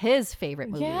one of his favorite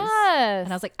movies. Yes.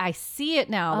 And I was like, I see it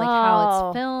now, like how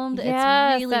it's filmed.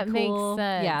 Yes, it's really that cool. makes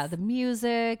sense. Yeah, the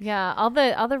music. Yeah, all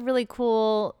the really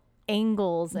cool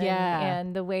angles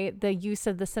and the way the use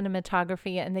of the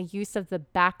cinematography and the use of the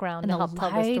background and to help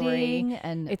tell the story.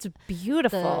 And it's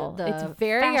beautiful. It's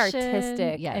very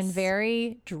artistic and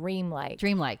very dreamlike.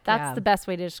 That's the best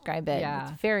way to describe it. Yeah.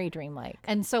 It's very dreamlike.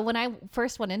 And so when I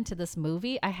first went into this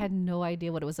movie, I had no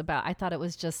idea what it was about. I thought it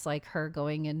was just like her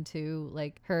going into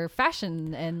like her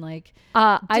fashion and like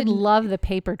I love the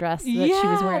paper dress that she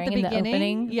was wearing in the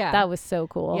opening. Yeah. That was so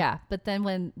cool. Yeah. But then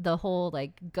when the whole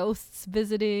like ghosts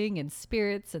visiting and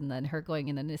spirits, and then her going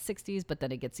in the 60s, but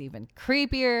then it gets even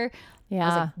creepier. Yeah. I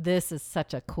was like, this is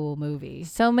such a cool movie.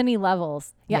 So many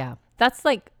levels. Yeah. That's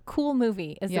like cool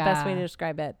movie is the best way to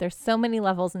describe it. There's so many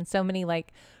levels and so many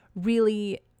like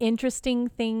really interesting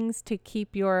things to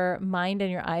keep your mind and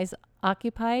your eyes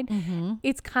occupied.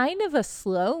 It's kind of a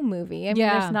slow movie. I mean,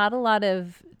 there's not a lot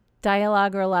of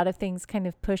dialogue or a lot of things kind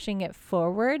of pushing it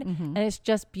forward, and it's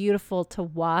just beautiful to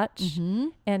watch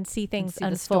and see things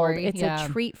unfold. It's a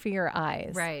treat for your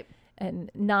eyes, right?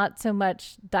 And not so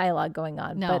much dialogue going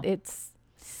on, but it's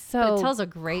so it tells a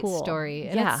great story,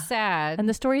 and it's sad, and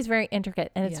the story is very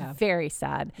intricate, and it's very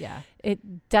sad.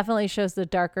 It definitely shows the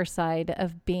darker side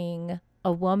of being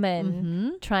a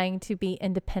woman trying to be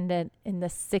independent in the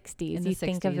 60s. You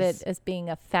think of it as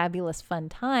being a fabulous, fun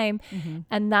time.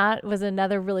 And that was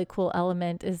another really cool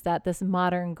element, is that this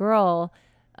modern girl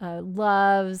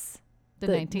loves the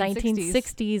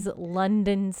 1960s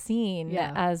London scene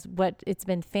as what it's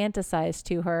been fantasized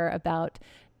to her about.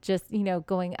 Just,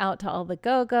 going out to all the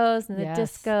go-go's and the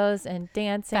discos and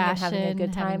dancing and having a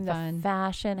good time, the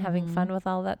fashion, having fun with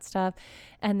all that stuff.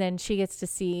 And then she gets to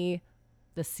see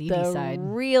the seedy side,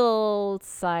 real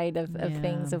side of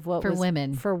things, of what for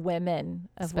women,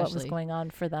 of what was going on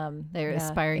for them. Their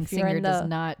aspiring singer does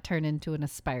not turn into an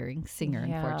aspiring singer,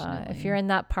 unfortunately. If you're in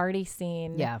that party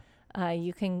scene,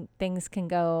 things can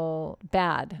go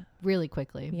bad really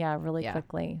quickly. Really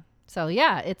quickly. So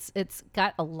it's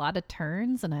got a lot of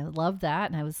turns, and I love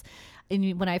that.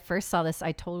 And when I first saw this,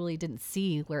 I totally didn't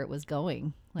see where it was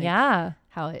going.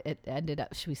 How it ended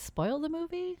up. Should we spoil the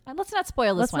movie? Let's not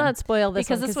spoil this one. Let's not spoil this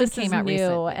because one, this one came out new,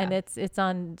 recently, and it's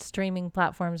on streaming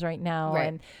platforms right now. Right.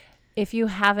 And if you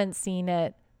haven't seen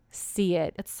it, see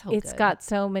it. It's good. Got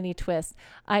so many twists.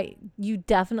 You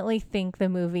definitely think the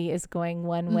movie is going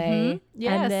one way,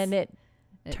 and then it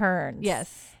turns.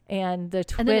 And the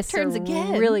twists turns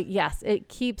again. Really, it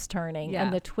keeps turning,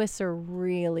 and the twists are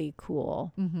really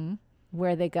cool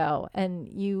where they go, and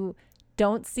you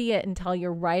don't see it until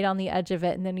you're right on the edge of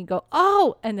it, and then you go,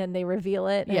 oh, and then they reveal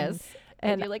it.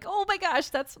 And you're like, oh my gosh,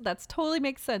 that's totally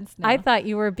makes sense now. I thought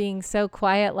you were being so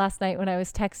quiet last night when I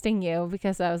was texting you,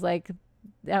 because I was like,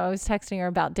 I was texting her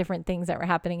about different things that were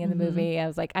happening in the movie. I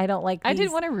was like, I don't like these, I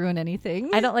didn't want to ruin anything.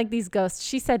 I don't like these ghosts.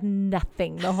 She said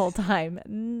nothing the whole time.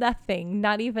 Nothing.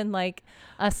 Not even like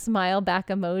a smile back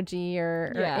emoji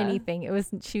or anything.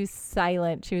 She was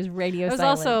silent. She was radio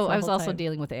silent. I was also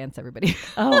dealing with ants, everybody.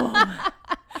 Oh.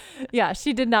 Yeah,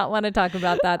 she did not want to talk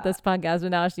about that this podcast, but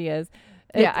now she is.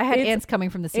 I had ants coming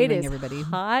from the ceiling, it is everybody.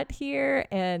 Hot here,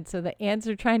 and so the ants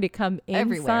are trying to come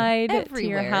Everywhere. inside to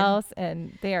your house,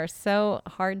 and they are so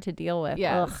hard to deal with.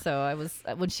 Yeah, Ugh. so I was,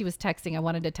 when she was texting, I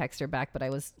wanted to text her back, but I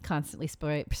was constantly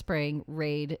spraying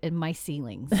Raid in my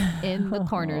ceilings, in the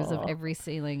corners of every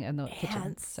ceiling in the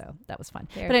kitchen. So that was fun.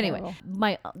 They're but anyway,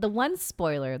 terrible. the one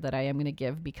spoiler that I am going to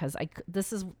give, because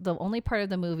this is the only part of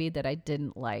the movie that I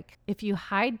didn't like. If you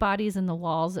hide bodies in the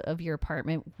walls of your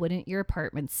apartment, wouldn't your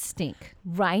apartment stink?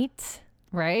 Right?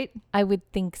 I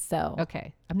would think so.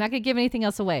 Okay. I'm not going to give anything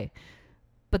else away.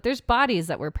 But there's bodies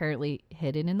that were apparently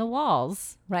hidden in the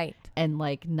walls. Right. And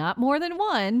like not more than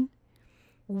one.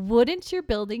 Wouldn't your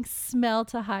building smell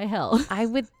to high hell? I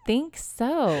would think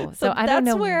so. So I don't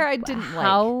know where I didn't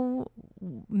how,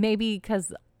 maybe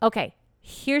because, okay,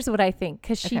 here's what I think.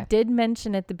 Because she did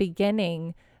mention at the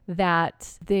beginning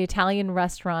that the Italian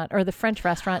restaurant or the French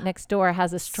restaurant next door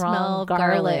has a strong smell of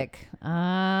garlic.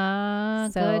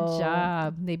 Good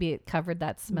job. Maybe it covered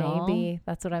that smell. Maybe.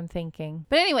 That's what I'm thinking.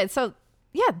 But anyway, so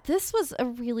yeah, this was a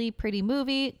really pretty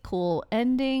movie. Cool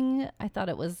ending. I thought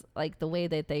it was like the way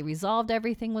that they resolved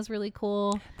everything was really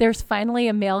cool. There's finally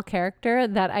a male character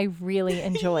that I really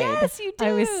enjoyed. Yes, you do.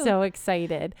 I was so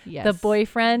excited. Yes. The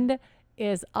boyfriend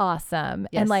is awesome.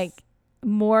 Yes. And like,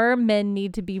 more men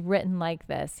need to be written like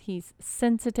this. He's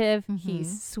sensitive.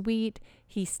 He's sweet.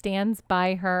 He stands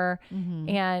by her.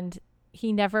 And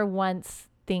he never once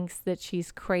thinks that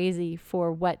she's crazy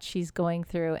for what she's going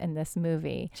through in this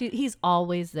movie. He's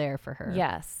always there for her.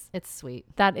 Yes. It's sweet.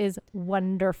 That is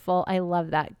wonderful. I love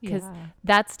that because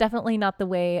that's definitely not the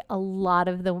way a lot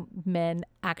of the men,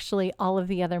 actually all of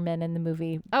the other men in the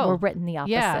movie were written the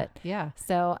opposite. Yeah.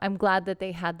 So I'm glad that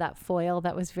they had that foil.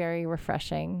 That was very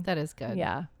refreshing. That is good.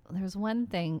 Yeah. There's one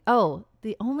thing. Oh,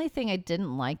 the only thing I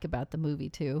didn't like about the movie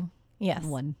too. Yes.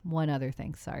 One other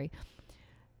thing, sorry,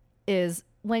 is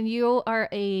when you are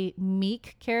a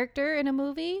meek character in a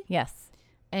movie. Yes.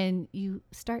 And you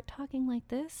start talking like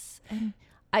this, and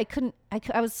I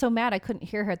was so mad I couldn't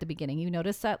hear her at the beginning. You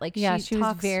noticed that? Like, she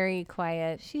was very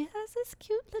quiet. She has this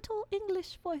cute little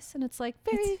English voice, and it's like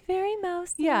it's very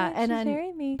mousy. Yeah, and she's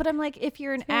very meek. But I'm like, if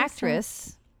you're an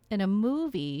actress in a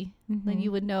movie, then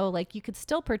you would know, like, you could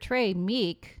still portray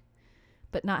meek,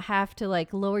 but not have to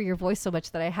like lower your voice so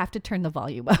much that I have to turn the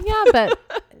volume up. Yeah, but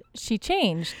she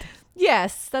changed.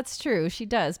 Yes, that's true. She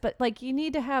does. But like, you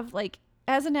need to have, like,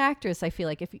 as an actress, I feel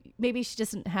like maybe she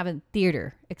doesn't have a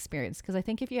theater experience, because I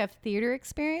think if you have theater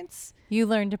experience, you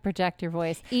learn to project your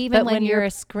voice. Even when you're a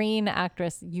screen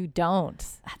actress, you don't.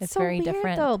 It's so very weird,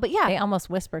 different. though. But yeah, they almost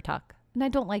whisper talk, and I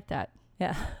don't like that.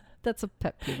 Yeah. That's a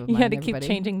pet peeve of You mine. had to keep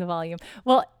changing the volume.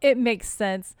 Well, it makes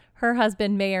sense. Her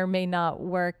husband may or may not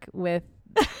work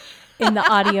in the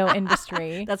audio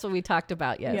industry. That's what we talked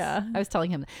about. Yes. Yeah. I was telling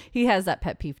him he has that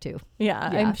pet peeve too. Yeah.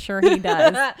 I'm sure he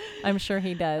does. I'm sure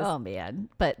he does. Oh man.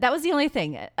 But that was the only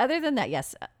thing. Other than that,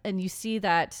 yes. And you see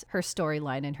that her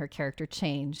storyline and her character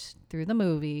change through the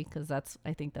movie, because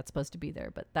I think that's supposed to be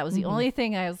there. But that was the only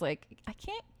thing I was like, I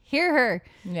can't hear her.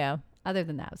 Yeah. Other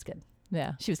than that, it was good.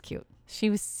 Yeah. She was cute. She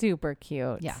was super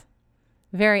cute. Yeah.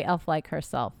 Very elf-like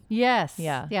herself. Yes.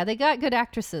 Yeah. Yeah. They got good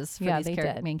actresses for these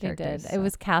main They characters. did. It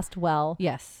was cast well.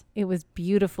 Yes. It was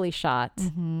beautifully shot.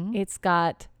 It's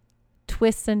got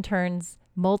twists and turns,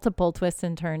 multiple twists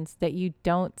and turns that you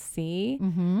don't see.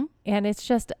 And it's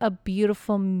just a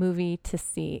beautiful movie to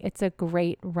see. It's a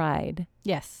great ride.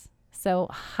 Yes. So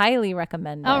highly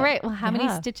recommend it. All right. Well, how many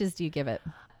stitches do you give it?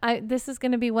 This is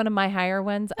going to be one of my higher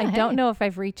ones. Oh, I don't know if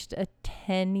I've reached a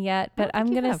 10 yet, but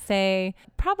I'm going to say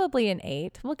probably an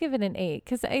 8. We'll give it an 8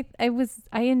 because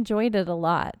I enjoyed it a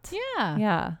lot. Yeah.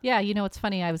 Yeah. Yeah. You know, it's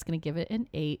funny. I was going to give it an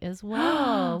 8 as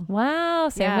well. Wow.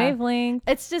 Same wavelength.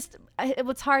 It's just,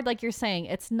 what's hard, like you're saying,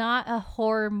 it's not a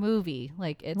horror movie.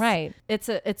 Like, it's right. It's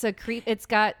a creep. It's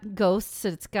got ghosts.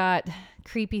 It's got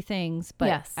creepy things, but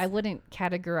yes. I wouldn't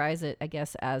categorize it, I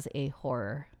guess, as a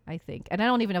horror. I think. And I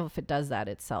don't even know if it does that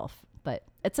itself, but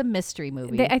it's a mystery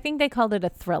movie. I think they called it a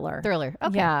thriller. Thriller.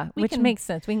 Okay. Yeah, which makes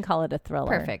sense. We can call it a thriller.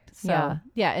 Perfect. So,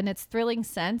 yeah, and its thrilling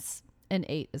sense, an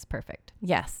 8 is perfect.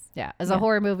 Yes. Yeah. As a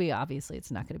horror movie, obviously,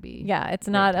 it's not going to be. Yeah, it's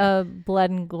not a blood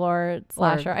and gore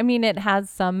slasher. I mean, it has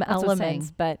some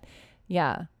elements, but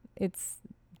yeah, it's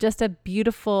just a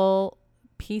beautiful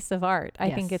piece of art. I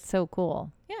think it's so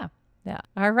cool. Yeah. Yeah.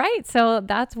 All right. So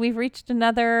we've reached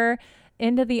another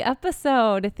end of the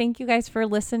episode. Thank you guys for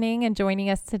listening and joining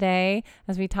us today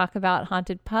as we talk about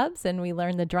haunted pubs and we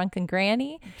learn the Drunken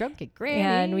Granny. Drunken Granny.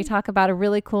 And we talk about a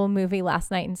really cool movie,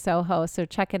 Last Night in Soho. So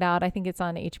check it out. I think it's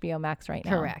on HBO Max right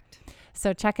now. Correct.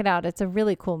 So check it out. It's a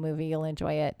really cool movie. You'll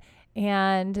enjoy it.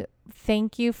 And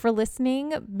thank you for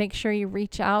listening. Make sure you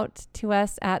reach out to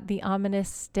us at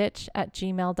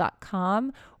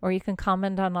theominousstitch@gmail.com, or you can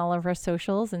comment on all of our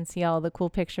socials and see all the cool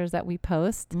pictures that we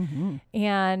post.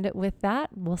 And with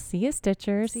that, we'll see you,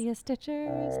 Stitchers. See you,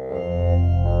 Stitchers.